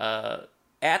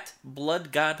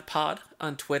Blood God Pod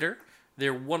on Twitter.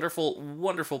 They're wonderful,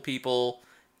 wonderful people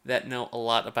that know a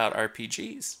lot about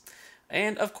RPGs.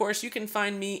 And, of course, you can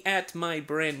find me at my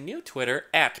brand new Twitter,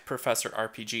 at Professor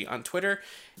RPG on Twitter,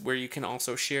 where you can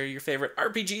also share your favorite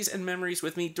RPGs and memories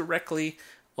with me directly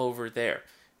over there.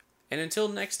 And until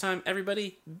next time,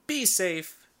 everybody, be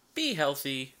safe, be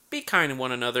healthy, be kind to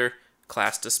one another.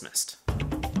 Class dismissed.